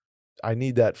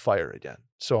need that fire again.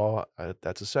 So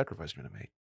that's a sacrifice I'm gonna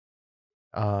make.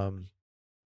 I'm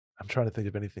trying to think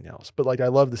of anything else, but like I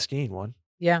love the skiing one.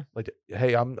 Yeah. Like,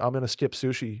 hey, I'm gonna skip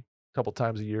sushi a couple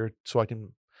times a year so I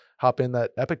can hop in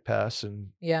that Epic Pass and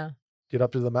get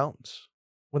up to the mountains.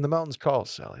 When the mountains call,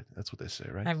 Sally. That's what they say,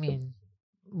 right? I mean,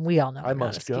 we all know I I'm not a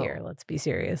must go. skier. Let's be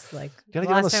serious. Like Gotta the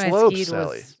get on last the time slopes, I skied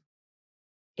Sally. was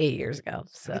 8 years ago.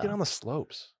 So Gotta get on the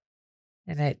slopes.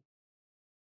 And then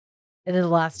the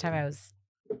last time I was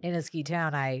in a ski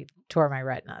town, I tore my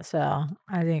retina. So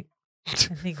I think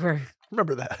we're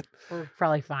remember that. We're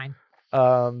probably fine.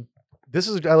 I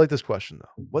like this question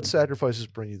though. What sacrifices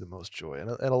bring you the most joy? And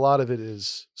a lot of it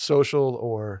is social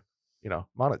or,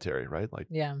 monetary, right? Like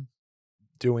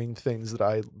doing things that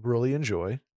I really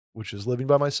enjoy, which is living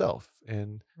by myself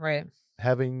and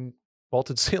having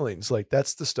vaulted ceilings. Like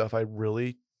that's the stuff I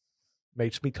really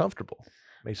makes me comfortable,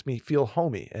 makes me feel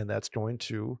homey. And that's going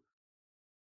to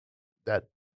that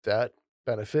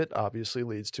benefit obviously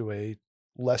leads to a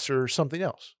lesser something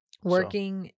else.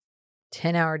 Working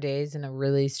 10-hour days in a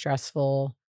really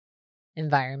stressful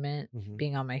environment,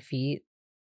 being on my feet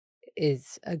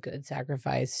is a good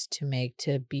sacrifice to make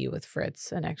to be with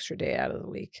Fritz an extra day out of the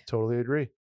week. Totally agree.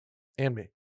 And me.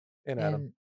 And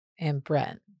Adam. And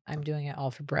Brett. I'm doing it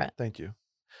all for Brett. Thank you.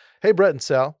 Hey, Brett and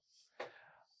Sal.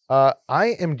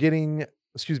 I'm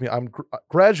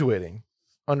graduating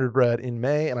undergrad in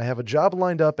May, and I have a job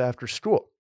lined up after school.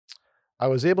 I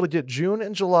was able to get June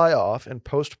and July off and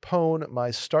postpone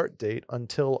my start date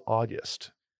until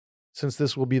August. Since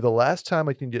this will be the last time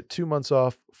I can get 2 months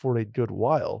off for a good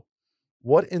while,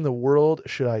 what in the world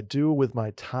should I do with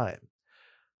my time?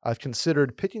 I've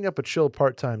considered picking up a chill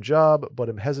part-time job, but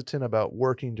am hesitant about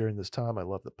working during this time. I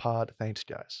love the pod. Thanks,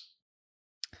 guys.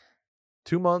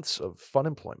 2 months of fun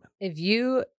employment. If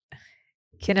you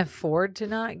can afford to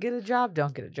not get a job,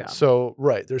 don't get a job. So,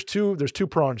 right. There's two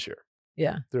prongs here.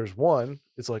 Yeah. There's one,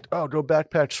 it's like, oh, go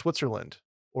backpack Switzerland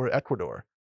or Ecuador.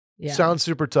 Yeah. Sounds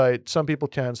super tight. Some people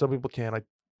can, some people can't.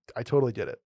 I totally get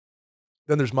it.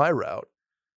 Then there's my route,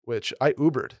 which I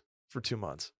Ubered for 2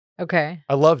 months. Okay.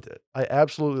 I loved it. I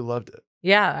absolutely loved it.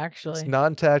 Yeah, actually. It's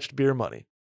non-taxed beer money.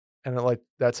 And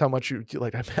that's how much you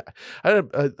like. I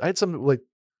had some like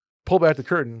pull back the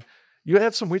curtain. You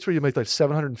have some weeks where you make like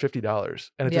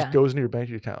 $750 and it just goes into your bank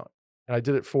account. And I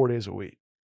did it 4 days a week.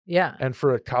 Yeah. And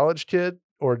for a college kid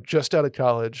or just out of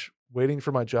college, waiting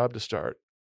for my job to start,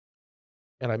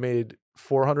 and I made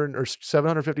 $400 or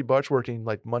 $750 working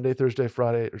like Monday, Thursday,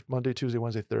 Friday, or Monday, Tuesday,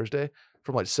 Wednesday, Thursday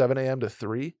from like 7 a.m. to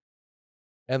 3.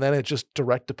 And then it just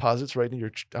direct deposits right in your,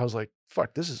 I was like,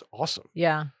 fuck, this is awesome.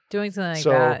 Yeah. Doing something like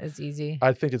that is easy.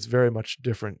 I think it's very much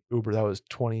different. Uber, that was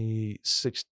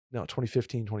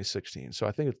 2015, 2016. So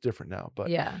I think it's different now, but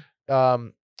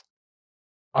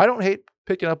I don't hate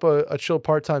picking up a chill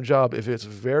part-time job if it's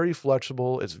very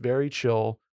flexible, it's very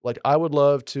chill. Like I would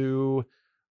love to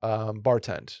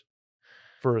bartend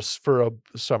for a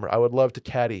summer. I would love to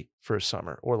caddy for a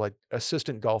summer or like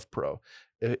assistant golf pro.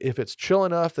 If it's chill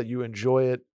enough that you enjoy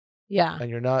it Yeah. and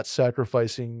you're not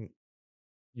sacrificing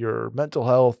your mental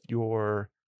health, you're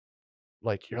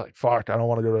like, fuck, I don't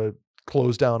want to go to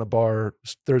close down a bar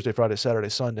Thursday, Friday, Saturday,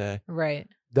 Sunday. Right.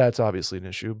 That's obviously an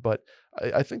issue, but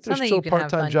I think there's Something still you can have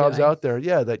part-time fun jobs doing. out there,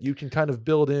 yeah, that you can kind of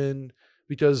build in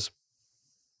because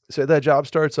say that job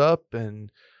starts up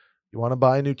and you want to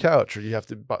buy a new couch or you have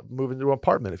to move into an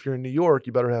apartment. If you're in New York,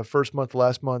 you better have first month,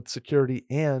 last month security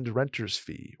and renter's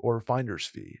fee or finder's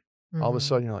fee. All of a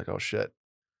sudden you're like, oh shit,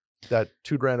 that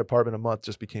 $2,000 apartment a month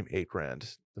just became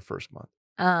 $8,000 the first month.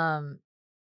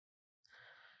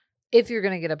 If you're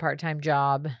going to get a part-time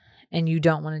job and you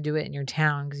don't want to do it in your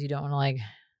town because you don't want to like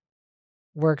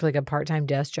work like a part-time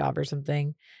desk job or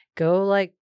something, go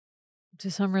like to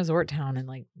some resort town and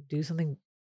like do something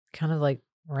kind of like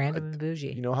random and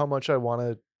bougie. You know how much I want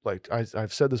to, like,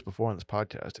 I've said this before on this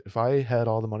podcast. If I had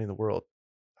all the money in the world,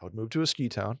 I would move to a ski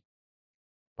town,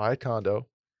 buy a condo,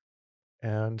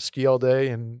 and ski all day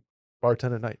and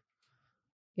bartend at night.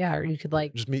 Yeah, or you could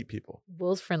like just meet people.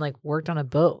 Will's friend like worked on a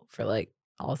boat for like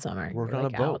all summer. Work You're, on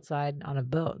like, a boat. outside on a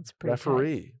boat. It's pretty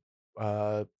referee.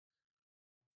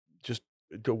 Just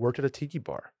go work at a tiki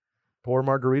bar. Pour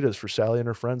margaritas for Sally and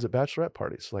her friends at bachelorette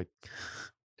parties. Like,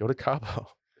 go to Cabo.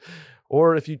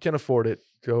 Or if you can afford it,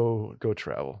 go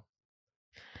travel.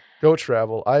 Go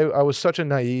travel. I was such a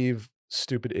naive,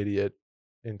 stupid idiot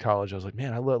in college. I was like,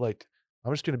 man,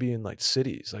 I'm just going to be in like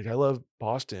cities. Like I love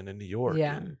Boston and New York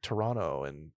and Toronto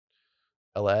and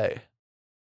LA.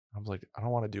 I was like, I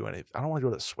don't want to do anything. I don't want to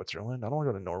go to Switzerland. I don't want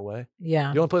to go to Norway.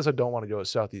 Yeah. The only place I don't want to go is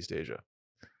Southeast Asia.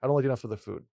 I don't like enough of the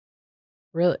food.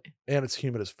 Really? And it's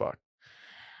humid as fuck.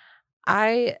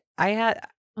 I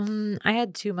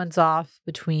had 2 months off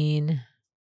between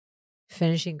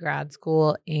finishing grad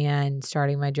school and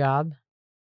starting my job.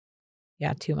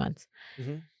 Yeah, 2 months.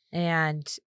 Mm-hmm.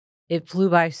 And it flew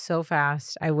by so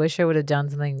fast. I wish I would have done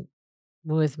something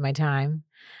with my time.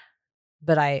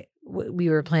 But we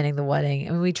were planning the wedding.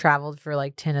 I mean, we traveled for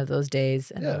like 10 of those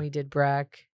days and then we did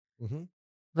Breck. Mm-hmm.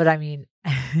 But I mean,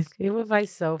 it went by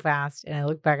so fast. And I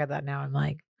look back at that now. I'm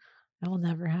like, I will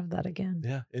never have that again.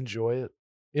 Yeah. Enjoy it.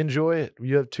 Enjoy it.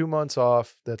 You have 2 months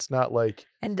off. That's not like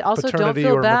and also don't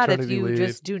feel bad if you leave.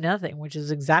 Just do nothing, which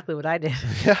is exactly what I did.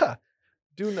 Yeah.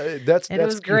 It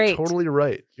was great. You're totally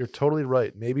right. You're totally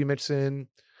right. Maybe mix in,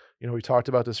 we talked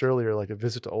about this earlier, like a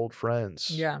visit to old friends.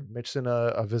 Yeah. Mix in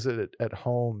a visit at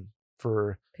home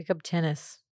for pick up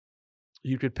tennis.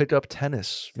 You could pick up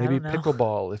tennis, maybe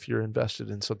pickleball if you're invested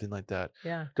in something like that.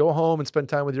 Yeah. Go home and spend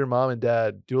time with your mom and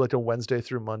dad. Do like a Wednesday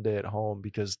through Monday at home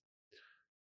because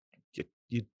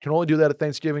you can only do that at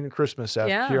Thanksgiving and Christmas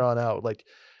here on out. Like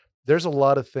there's a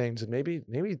lot of things, and maybe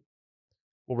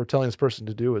what we're telling this person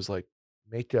to do is like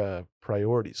make a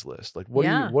priorities list. Like what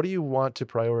do you want to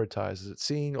prioritize? Is it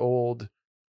seeing old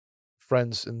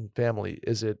friends and family?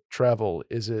 Is it travel?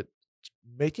 Is it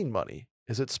making money?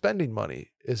 Is it spending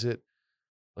money? Is it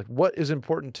like what is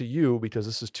important to you? Because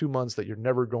this is 2 months that you're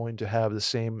never going to have the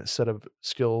same set of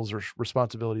skills or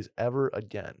responsibilities ever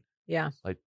again. Yeah.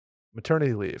 Like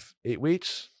maternity leave, 8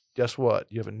 weeks. Guess what?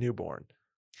 You have a newborn.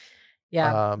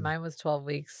 Yeah. Mine was 12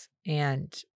 weeks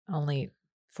and only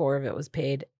 4 of it was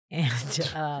paid. And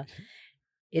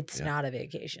it's not a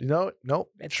vacation. No,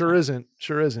 it sure isn't.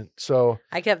 Sure isn't. So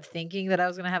I kept thinking that I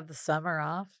was going to have the summer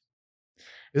off.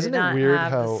 Isn't it weird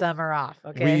how the summer off?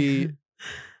 Okay.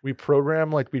 We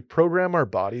program our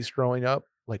bodies growing up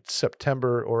like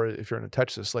September, or if you're in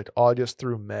Texas, like August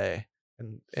through May,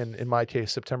 and in my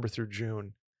case September through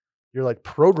June. You're like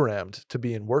programmed to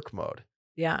be in work mode.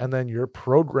 Yeah. And then you're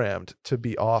programmed to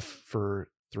be off for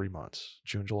 3 months,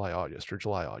 June, July, August, or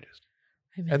July, August.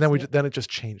 And then it just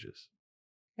changes.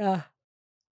 Yeah.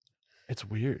 It's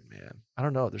weird, man. I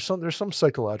don't know. There's some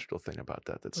psychological thing about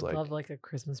that that's I love like a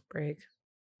Christmas break.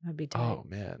 That'd be tight. Oh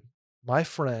man. My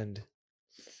friends,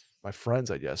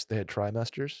 I guess, they had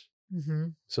trimesters.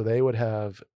 Mm-hmm. So they would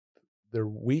have their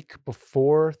week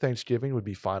before Thanksgiving would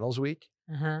be finals week.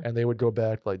 Uh-huh. And they would go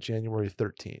back like January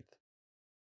 13th.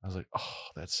 I was like, oh,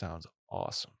 that sounds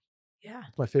awesome. Yeah.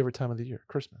 It's my favorite time of the year,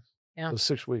 Christmas. Yeah. Those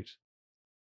 6 weeks.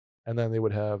 And then they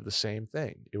would have the same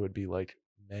thing. It would be like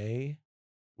May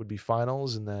would be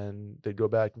finals, and then they'd go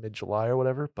back mid-July or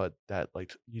whatever, but that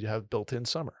like you'd have built-in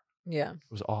summer. Yeah.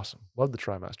 It was awesome. Love the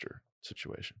trimester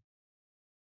situation.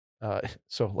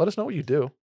 So let us know what you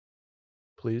do,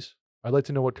 please. I'd like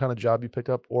to know what kind of job you pick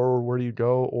up, or where do you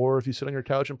go, or if you sit on your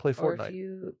couch and play Fortnite. Or if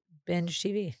you binge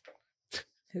TV.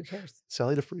 Who cares?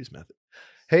 Sally DeFreeze method.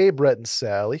 Hey, Brett and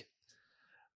Sally.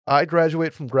 I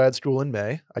graduate from grad school in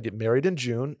May. I get married in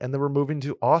June, and then we're moving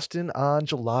to Austin on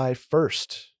July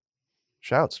 1st.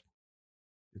 Shouts.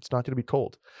 It's not going to be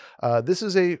cold. This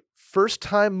is a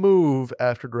first-time move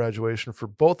after graduation for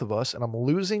both of us, and I'm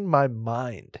losing my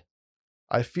mind.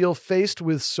 I feel faced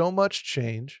with so much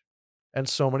change and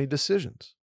so many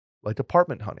decisions, like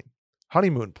apartment hunting,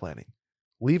 honeymoon planning,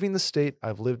 leaving the state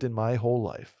I've lived in my whole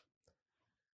life.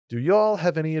 Do y'all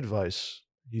have any advice?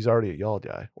 He's already a y'all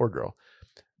guy or girl.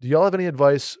 Do y'all have any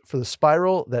advice for the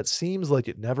spiral that seems like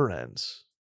it never ends?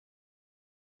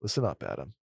 Listen up,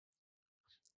 Adam.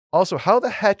 Also, how the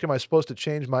heck am I supposed to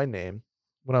change my name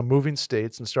when I'm moving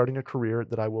states and starting a career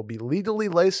that I will be legally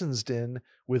licensed in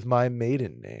with my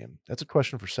maiden name? That's a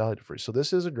question for Sally DeFree. So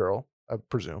this is a girl, I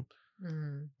presume,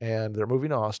 and they're moving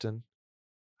to Austin.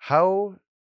 How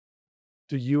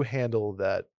do you handle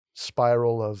that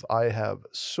spiral of I have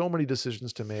so many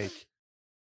decisions to make?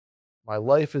 My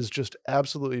life has just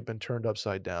absolutely been turned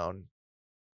upside down,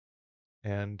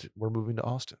 and we're moving to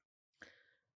Austin.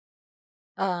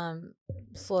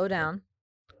 Slow down.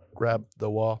 Grab the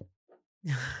wall.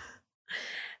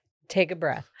 Take a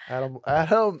breath. Adam,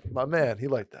 my man, he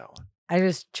liked that one. I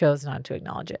just chose not to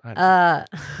acknowledge it. I know.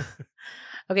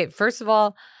 Okay, first of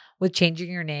all, with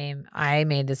changing your name, I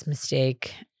made this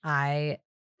mistake. I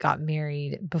got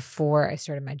married before I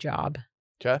started my job,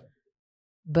 Okay.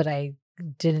 but I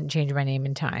didn't change my name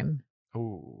in time.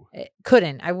 Ooh.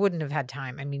 I wouldn't have had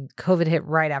time. I mean, COVID hit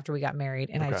right after we got married,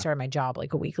 and I Okay. started my job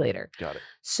like a week later. Got it.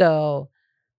 So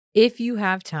if you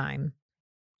have time,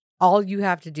 all you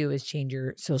have to do is change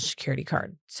your social security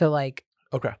card. So like,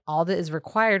 Okay. all that is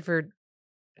required for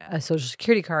a social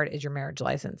security card is your marriage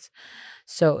license.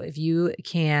 So if you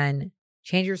can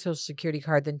change your social security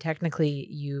card, then technically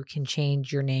you can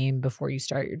change your name before you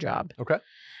start your job. Okay.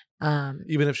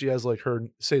 Even if she has like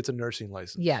say it's a nursing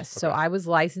license. Yes. Okay. So I was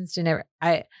licensed in that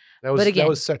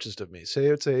was sexist of me. Say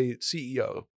it's a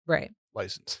CEO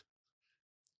license.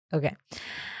 Okay.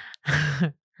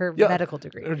 Her medical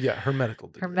degree. Her medical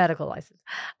degree. Her medical license.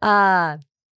 But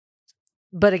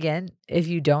again, if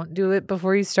you don't do it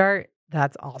before you start,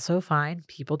 that's also fine.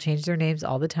 People change their names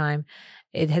all the time.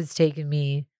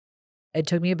 It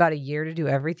took me about a year to do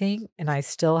everything, and I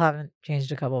still haven't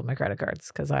changed a couple of my credit cards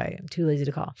because I am too lazy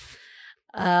to call.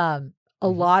 A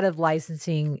lot of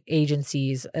licensing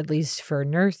agencies, at least for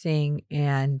nursing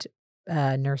and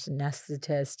nurse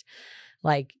anesthetist,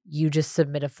 like you just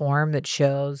submit a form that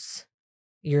shows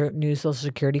your new social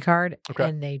security card,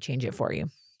 and they change it for you.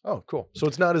 Oh, cool. So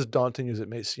it's not as daunting as it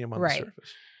may seem on the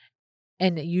surface.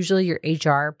 And usually your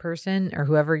HR person or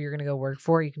whoever you're going to go work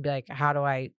for, you can be like, how do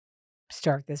I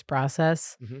start this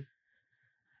process?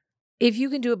 If you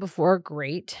can do it before,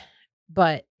 great.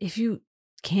 But if you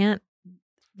can't,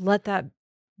 that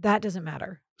doesn't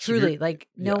matter. Truly, like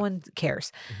no one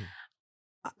cares.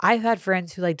 I've had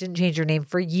friends who like didn't change their name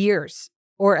for years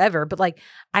or ever, but like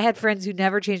I had friends who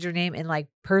never changed their name and like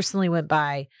personally went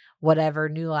by whatever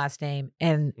new last name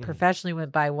and professionally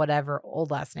went by whatever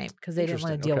old last name because they didn't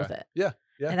want to deal with it. Yeah.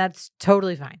 And that's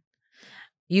totally fine.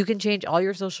 You can change all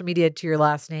your social media to your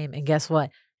last name, and guess what?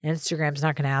 Instagram's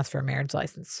not going to ask for a marriage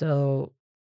license, so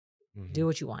do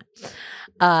what you want.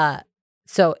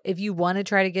 So if you want to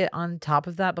try to get on top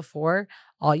of that before,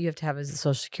 all you have to have is a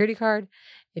social security card.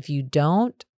 If you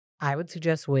don't, I would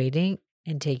suggest waiting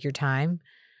and take your time.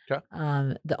 Okay.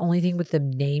 The only thing with the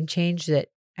name change that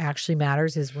actually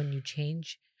matters is when you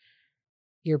change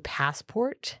your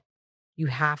passport, you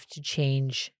have to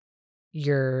change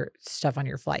your stuff on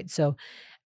your flight. So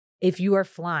if you are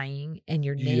flying and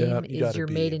your name is your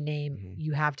maiden name,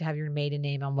 you have to have your maiden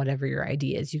name on whatever your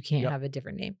ID is. You can't have a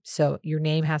different name. So your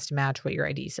name has to match what your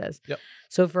ID says.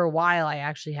 So for a while, I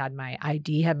actually had my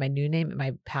ID, had my new name, and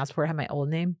my passport had my old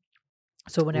name.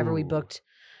 So whenever we booked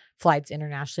flights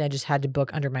internationally, I just had to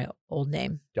book under my old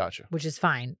name. Gotcha. Which is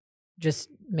fine. Just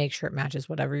make sure it matches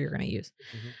whatever you're going to use.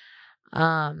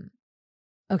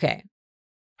 Okay.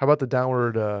 How about the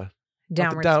downward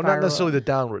spiral? Not necessarily the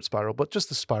downward spiral, but just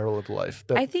the spiral of life.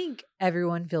 I think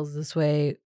everyone feels this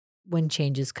way when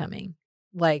change is coming.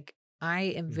 Like I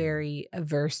am very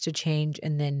averse to change,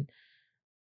 and then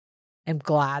I'm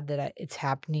glad that it's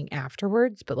happening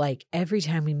afterwards. But like every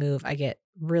time we move, I get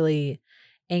really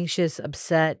anxious,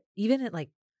 upset. Even at like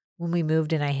when we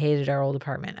moved and I hated our old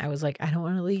apartment, I was like, I don't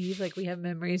want to leave. Like we have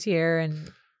memories here, and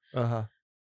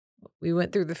we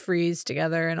went through the freeze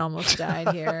together and almost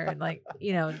died here, and like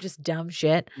just dumb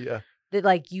shit. Yeah. That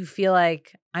like you feel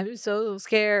like I'm so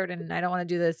scared and I don't want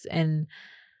to do this, and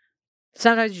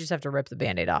sometimes you just have to rip the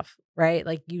Band-Aid off, right?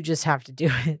 Like you just have to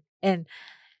do it. And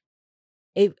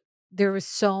there was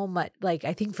so much, like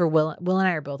I think for Will and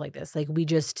I are both like this. Like we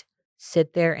just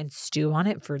sit there and stew on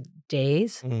it for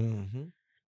days, Mm-hmm.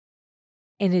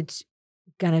 and it's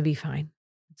gonna be fine.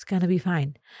 It's gonna be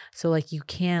fine. So, like, you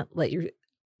can't let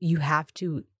you have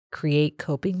to create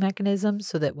coping mechanisms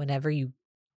so that whenever you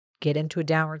get into a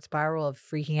downward spiral of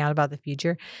freaking out about the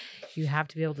future, you have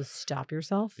to be able to stop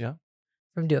yourself Yeah.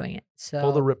 from doing it.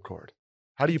 Pull the So, ripcord.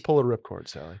 How do you pull a ripcord,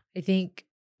 Sally? I think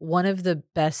one of the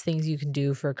best things you can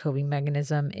do for a coping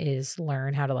mechanism is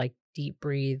learn how to like deep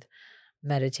breathe,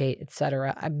 meditate,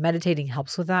 etc. Meditating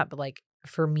helps with that, but like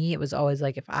for me, it was always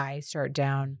like if I start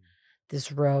down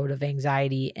this road of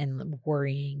anxiety and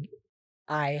worrying,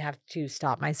 I have to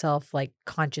stop myself like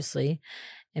consciously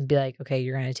and be like, okay,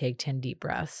 you're going to take 10 deep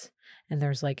breaths. And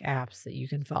there's like apps that you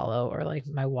can follow, or like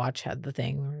my watch had the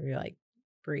thing where you're like,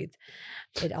 breathe.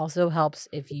 It also helps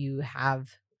if you have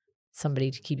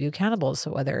somebody to keep you accountable.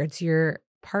 So whether it's your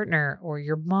partner or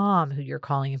your mom who you're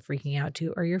calling and freaking out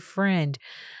to, or your friend,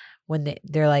 when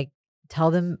they're like,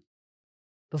 tell them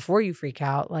before you freak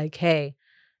out, like, hey,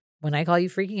 when I call you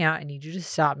freaking out, I need you to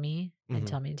stop me and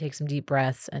tell me to take some deep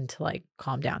breaths and to like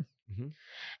calm down. Mm-hmm.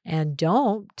 And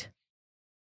don't,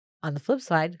 on the flip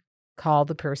side, call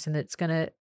the person that's going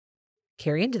to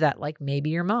carry into that. Like maybe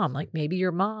your mom,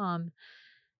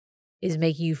 is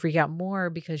making you freak out more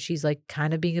because she's like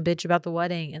kind of being a bitch about the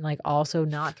wedding and like also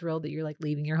not thrilled that you're like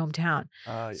leaving your hometown.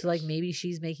 So like Yes. maybe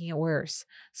she's making it worse.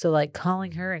 So like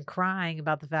calling her and crying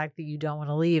about the fact that you don't want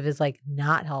to leave is like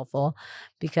not helpful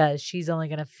because she's only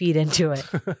going to feed into it.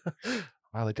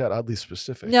 Wow, that got oddly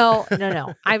specific. No.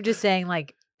 I'm just saying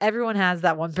like everyone has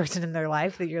that one person in their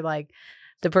life that you're like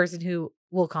the person who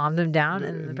will calm them down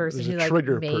and the person There's who a like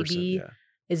trigger maybe person, yeah.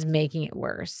 is making it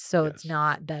worse. So it's Yes.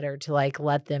 not better to like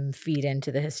let them feed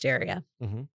into the hysteria.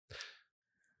 Mm-hmm.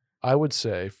 I would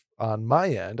say on my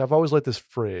end, I've always liked this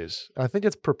phrase. I think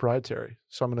it's proprietary,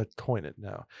 so I'm going to coin it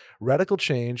now. Radical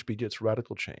change begets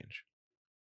radical change.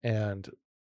 And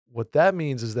what that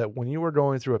means is that when you are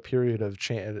going through a period of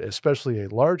change, especially a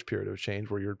large period of change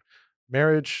where you're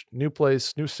marriage, new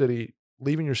place, new city,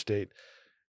 leaving your state,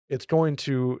 it's going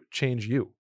to change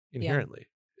you inherently.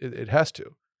 It has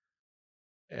to.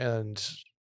 And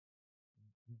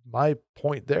my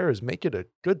point there is make it a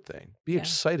good thing. Be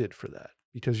excited for that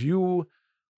because you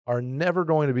are never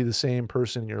going to be the same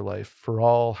person in your life for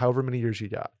however many years you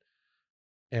got.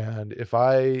 And if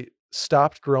I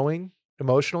stopped growing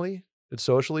emotionally and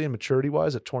socially and maturity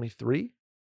wise at 23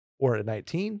 or at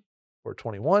 19 or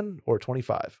 21 or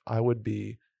 25, I would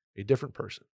be a different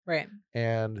person. Right.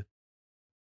 And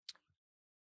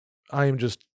I'm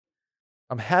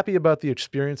happy about the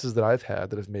experiences that I've had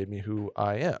that have made me who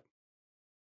I am.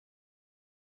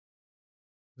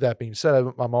 That being said,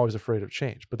 I'm always afraid of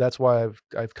change, but that's why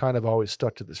I've kind of always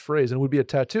stuck to this phrase, and it would be a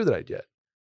tattoo that I'd get.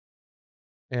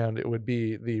 And it would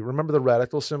be remember the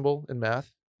radical symbol in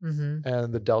math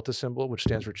and the delta symbol, which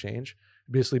stands for change.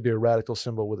 It'd basically be a radical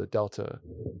symbol with a delta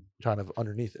kind of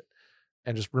underneath it.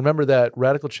 And just remember that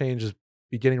radical change is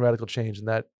beginning radical change, and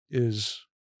that is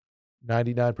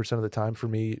 99% of the time for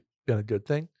me been a good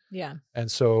thing. Yeah.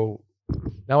 And so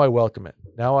now I welcome it.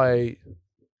 Now I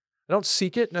don't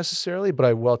seek it necessarily, but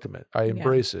I welcome it. I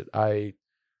embrace it. I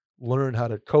learn how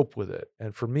to cope with it.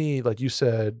 And for me, like you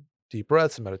said, deep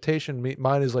breaths and meditation,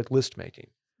 mine is like list making.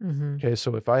 Okay,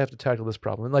 so if I have to tackle this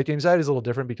problem, and like anxiety is a little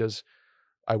different because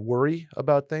I worry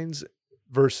about things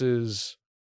versus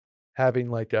having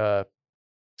like a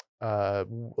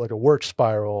work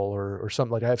spiral or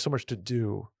something. Like I have so much to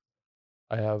do.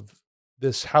 I have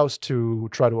this house to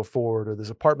try to afford, or this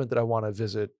apartment that I want to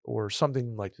visit, or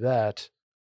something like that,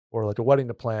 or like a wedding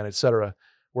to plan, etc.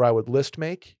 Where I would list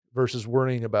make versus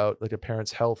worrying about like a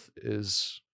parent's health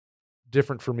is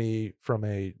different for me from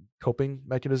a coping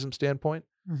mechanism standpoint.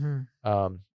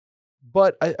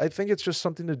 But I think it's just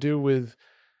something to do with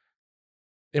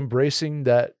embracing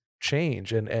that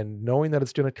change and knowing that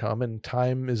it's going to come, and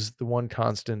time is the one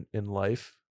constant in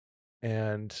life.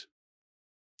 And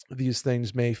these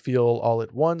things may feel all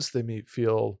at once. They may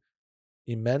feel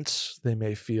immense. They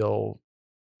may feel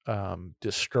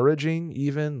discouraging,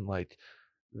 even like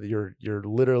you're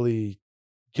literally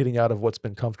getting out of what's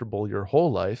been comfortable your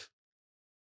whole life.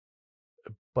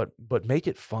 But make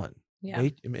it fun. Yeah.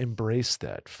 Embrace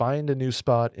that. Find a new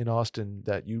spot in Austin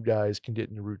that you guys can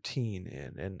get in a routine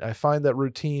in. And I find that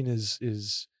routine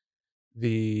is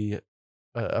a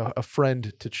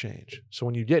friend to change. So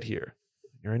when you get here,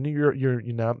 you're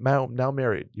now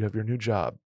married. You have your new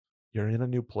job. You're in a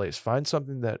new place. Find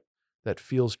something that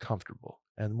feels comfortable.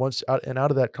 And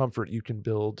out of that comfort, you can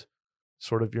build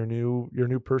sort of your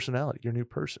new personality, your new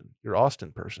person, your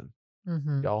Austin person.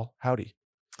 Y'all, howdy.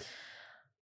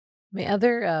 My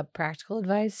other practical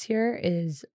advice here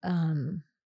is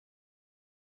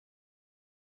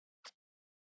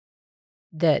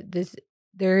that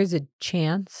there is a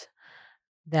chance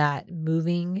that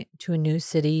moving to a new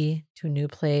city, to a new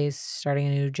place, starting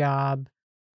a new job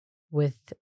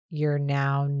with your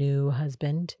now new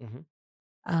husband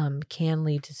can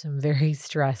lead to some very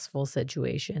stressful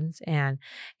situations. And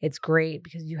it's great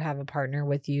because you have a partner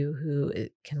with you who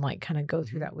can like kind of go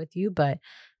through that with you. But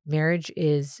marriage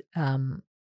is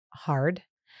hard.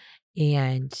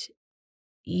 And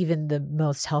even the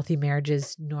most healthy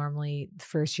marriages, normally the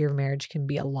first year of marriage can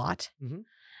be a lot.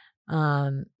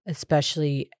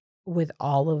 Especially with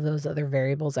all of those other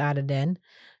variables added in.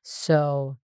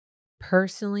 So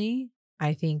personally,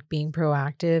 I think being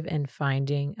proactive and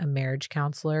finding a marriage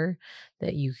counselor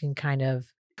that you can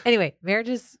anyway, marriage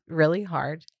is really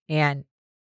hard, and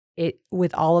it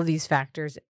with all of these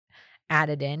factors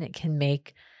added in, it can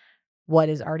make what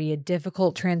is already a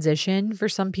difficult transition for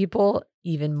some people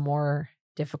even more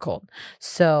difficult.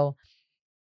 So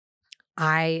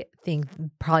I think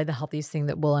probably the healthiest thing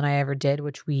that Will and I ever did,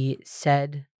 which we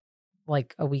said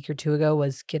like a week or two ago,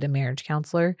 was get a marriage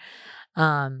counselor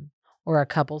or a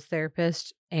couples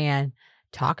therapist and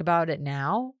talk about it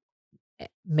now.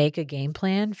 Make a game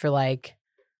plan for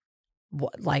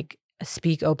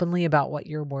speak openly about what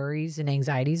your worries and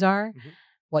anxieties are,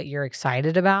 what you're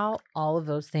excited about, all of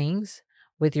those things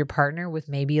with your partner, with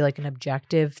maybe like an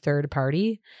objective third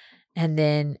party. And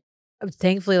then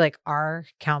thankfully, like our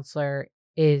counselor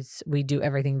we do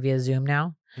everything via Zoom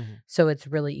now. So it's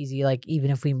really easy. Like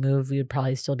even if we move, we would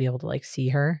probably still be able to like see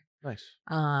her. Nice.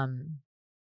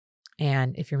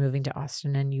 And if you're moving to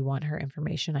Austin and you want her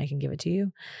information, I can give it to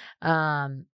you.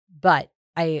 But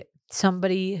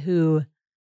somebody who,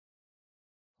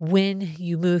 when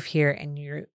you move here and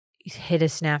you're hit a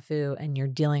snafu and you're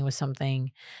dealing with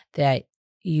something that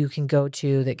you can go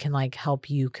to that can like help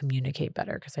you communicate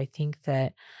better. Cause I think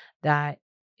that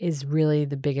is really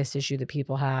the biggest issue that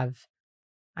people have.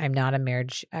 I'm not a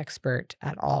marriage expert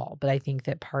at all, but I think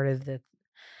that part of the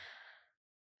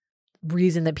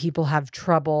reason that people have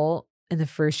trouble in the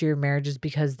first year of marriage is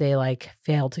because they like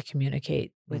fail to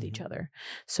communicate with each other.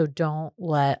 So don't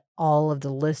let all of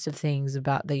the list of things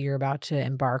that you're about to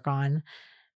embark on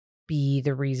be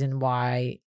the reason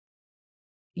why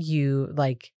you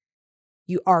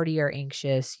already are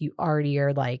anxious. You already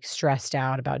are like stressed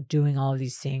out about doing all of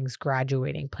these things,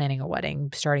 graduating, planning a wedding,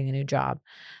 starting a new job.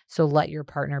 So let your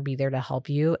partner be there to help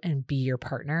you and be your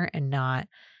partner and not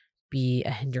be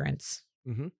a hindrance.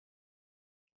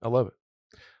 I love it.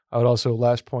 I would also,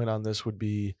 last point on this would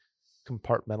be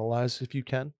compartmentalize if you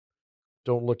can.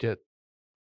 Don't look at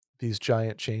these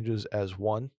giant changes as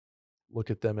one. Look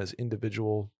at them as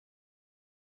individual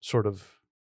sort of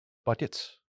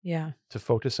buckets. Yeah. To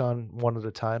focus on one at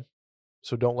a time.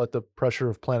 So don't let the pressure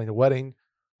of planning a wedding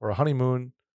or a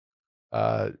honeymoon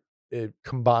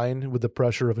combine with the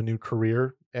pressure of a new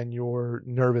career and your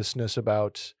nervousness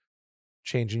about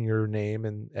changing your name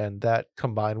and that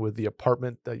combined with the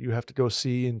apartment that you have to go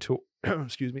see into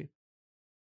excuse me.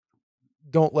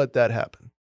 Don't let that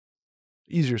happen.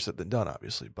 Easier said than done,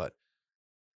 obviously, but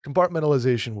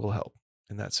compartmentalization will help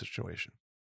in that situation.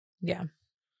 Yeah.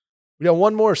 We got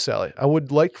one more, Sally. I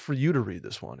would like for you to read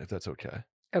this one, if that's okay.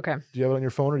 Okay. Do you have it on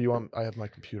your phone or do you want? I have my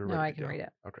computer ready. No, I can read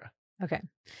it. Okay.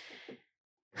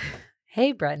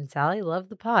 Hey, Brett and Sally, love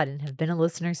the pod and have been a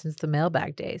listener since the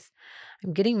mailbag days.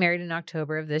 I'm getting married in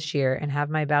October of this year and have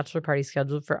my bachelor party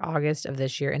scheduled for August of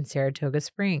this year in Saratoga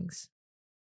Springs.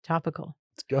 Topical.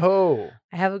 Let's go.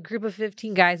 I have a group of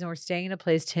 15 guys and we're staying in a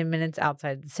place 10 minutes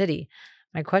outside the city.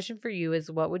 My question for you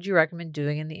is, what would you recommend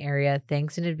doing in the area?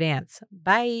 Thanks in advance.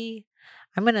 Bye.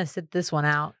 I'm going to sit this one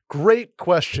out. Great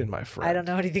question, my friend. I don't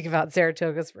know anything about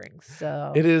Saratoga Springs,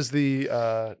 so. It is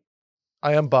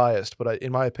I am biased, but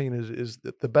in my opinion, is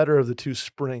the better of the two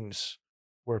springs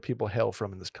where people hail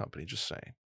from in this company, just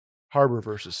saying. Harbor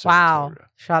versus Saratoga. Wow.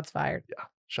 Shots fired. Yeah,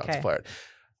 shots fired.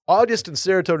 August in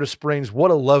Saratoga Springs, what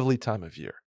a lovely time of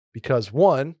year. Because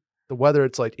one, the weather,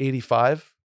 it's like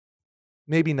 85,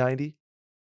 maybe 90.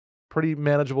 Pretty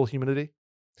manageable humidity.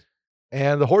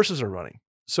 And the horses are running.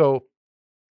 So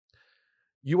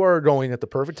you are going at the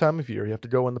perfect time of year. You have to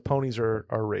go when the ponies are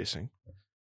racing.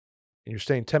 And you're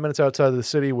staying 10 minutes outside of the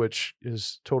city, which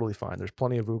is totally fine. There's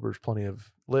plenty of Ubers, plenty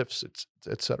of Lyfts,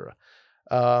 et cetera.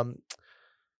 My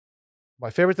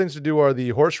favorite things to do are the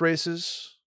horse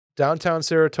races, downtown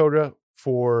Saratoga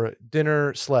for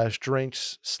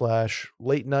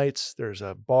dinner/drinks/late nights. There's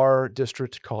a bar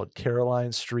district called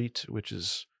Caroline Street, which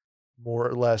is more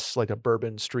or less like a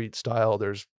Bourbon Street style.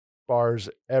 There's bars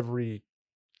every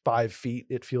 5 feet,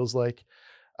 it feels like.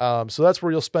 So that's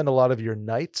where you'll spend a lot of your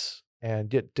nights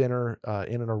and get dinner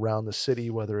in and around the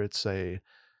city, whether it's a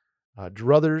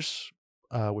Druthers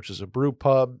which is a brew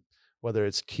pub, whether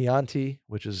it's Chianti,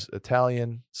 which is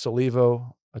Italian,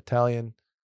 Solivo, Italian,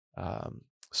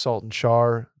 Salt and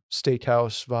Char,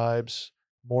 steakhouse vibes,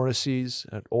 Morrissey's,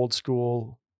 an old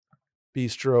school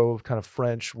bistro, kind of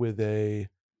French with a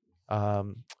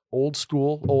old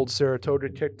school, old Saratoga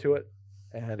kick to it,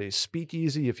 and a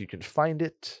speakeasy if you can find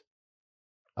it.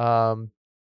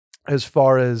 As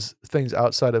far as things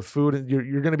outside of food,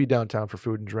 you're going to be downtown for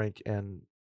food and drink and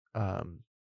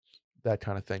that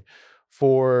kind of thing.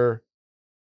 For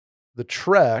the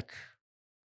track,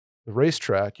 the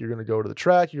racetrack, you're going to go to the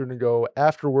track. You're going to go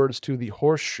afterwards to the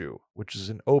Horseshoe, which is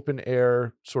an open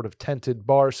air sort of tented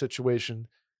bar situation.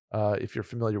 If you're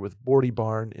familiar with Bordy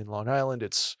Barn in Long Island,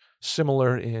 it's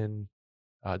similar in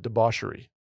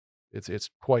debauchery. It's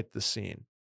quite the scene.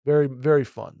 Very, very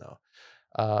fun though.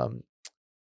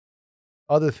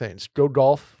 Other things, go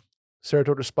golf.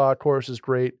 Saratoga Spa course is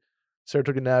great.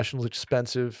 Saratoga National is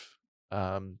expensive.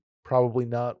 Probably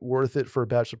not worth it for a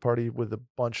bachelor party with a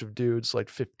bunch of dudes, like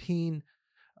 15.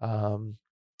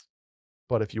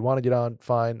 But if you want to get on,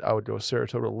 fine. I would go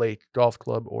Saratoga Lake Golf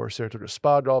Club or Saratoga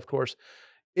Spa Golf Course.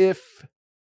 If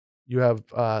you have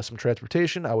some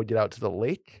transportation, I would get out to the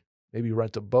lake, maybe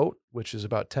rent a boat, which is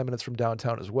about 10 minutes from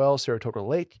downtown as well, Saratoga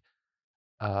Lake.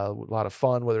 A lot of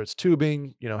fun, whether it's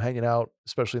tubing, hanging out,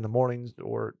 especially in the mornings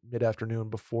or mid-afternoon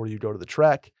before you go to the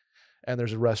track. And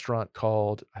there's a restaurant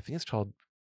called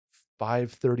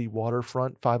 530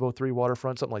 Waterfront, 503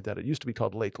 Waterfront, something like that. It used to be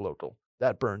called Lake Local.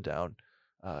 That burned down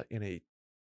in a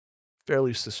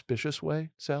fairly suspicious way,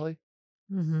 Sally.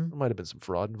 Mm-hmm. There might have been some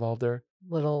fraud involved there.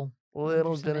 Little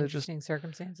interesting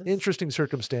circumstances. Interesting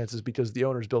circumstances because the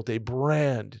owners built a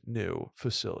brand new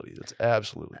facility that's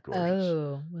absolutely gorgeous.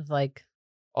 Oh, with like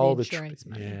all the insurance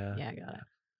money. Yeah, I got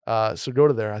it. So go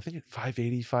to there. I think it's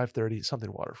 580, 530,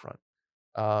 something waterfront.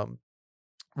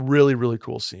 Really, really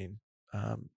cool scene.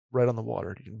 Right on the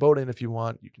water. You can boat in if you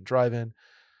want. You can drive in.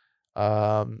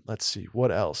 Let's see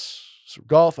what else. So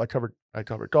golf. I covered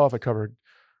golf. I covered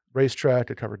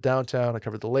racetrack. I covered downtown. I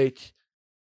covered the lake.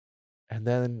 And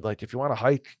then, like, if you want to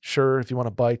hike, sure. If you want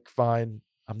to bike, fine.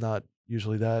 I'm not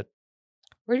usually that.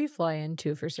 Where do you fly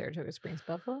into for Saratoga Springs,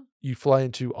 Buffalo? You fly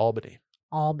into Albany,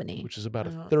 which is about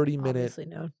a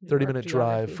 30-minute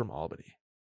drive from Albany.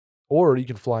 Or you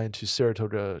can fly into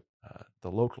Saratoga, the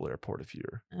local airport, if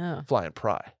you're flying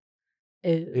Pry.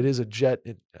 It is a jet.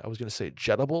 I was going to say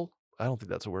jettable. I don't think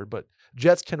that's a word, but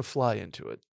jets can fly into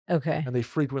it. Okay. And they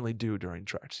frequently do during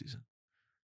track season.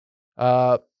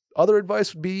 Other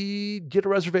advice would be get a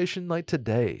reservation like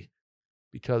today.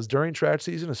 Because during track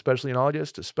season, especially in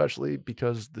August, especially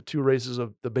because the two races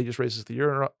of the biggest races of the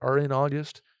year are in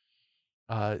August,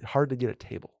 hard to get a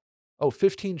table.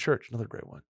 15 Church, another great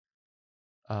one.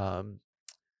 I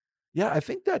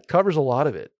think that covers a lot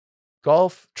of it.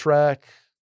 Golf, track,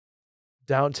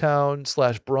 downtown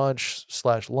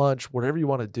 /brunch /lunch, whatever you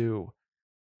want to do.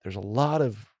 There's a lot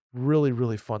of really,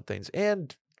 really fun things.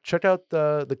 And check out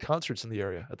the concerts in the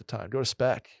area at the time. Go to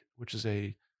Spec, which is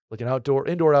an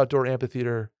indoor-outdoor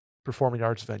amphitheater performing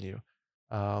arts venue.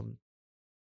 And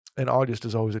August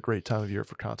is always a great time of year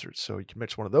for concerts. So you can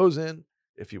mix one of those in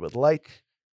if you would like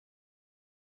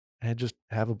and just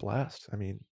have a blast. I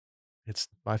mean, it's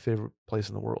my favorite place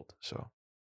in the world. So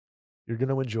you're going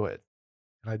to enjoy it.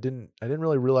 And I didn't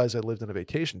really realize I lived in a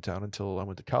vacation town until I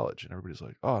went to college. And everybody's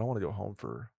like, oh, I don't want to go home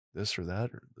for this or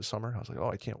that or the summer. I was like, oh,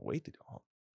 I can't wait to go home.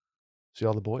 See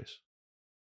all the boys.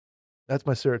 That's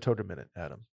my Saratoga minute,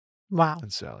 Adam. Wow.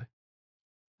 And Sally.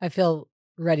 I feel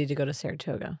ready to go to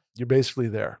Saratoga. You're basically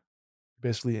there.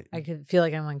 I could feel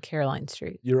like I'm on Caroline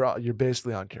Street. You're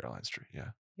basically on Caroline Street, yeah.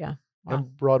 Yeah. Wow.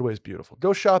 And Broadway's beautiful.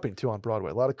 Go shopping too on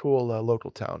Broadway. A lot of cool local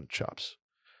town shops.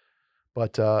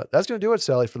 But that's going to do it,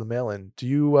 Sally, for the mail-in. Do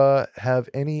you have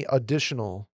any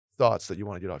additional thoughts that you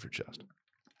want to get off your chest?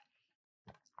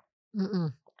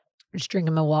 Just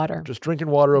drinking my water. Just drinking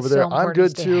water over there. I'm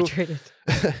good too.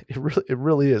 It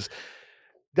really is.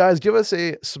 Guys, give us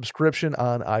a subscription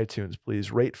on iTunes,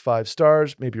 please. Rate 5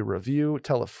 stars, maybe a review.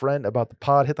 Tell a friend about the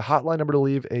pod. Hit the hotline number to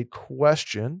leave a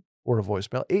question or a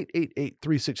voicemail.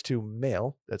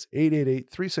 888-362-MAIL. That's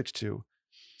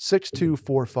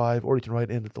 888-362-6245. Or you can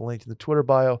write in at the link in the Twitter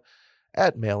bio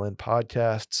at Mail-In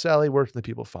Podcast. Sally, where can the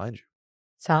people find you?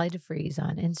 Sally DeFries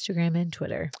on Instagram and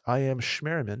Twitter. I am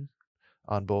Schmerriman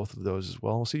on both of those as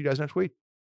well. We'll see you guys next week.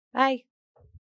 Bye.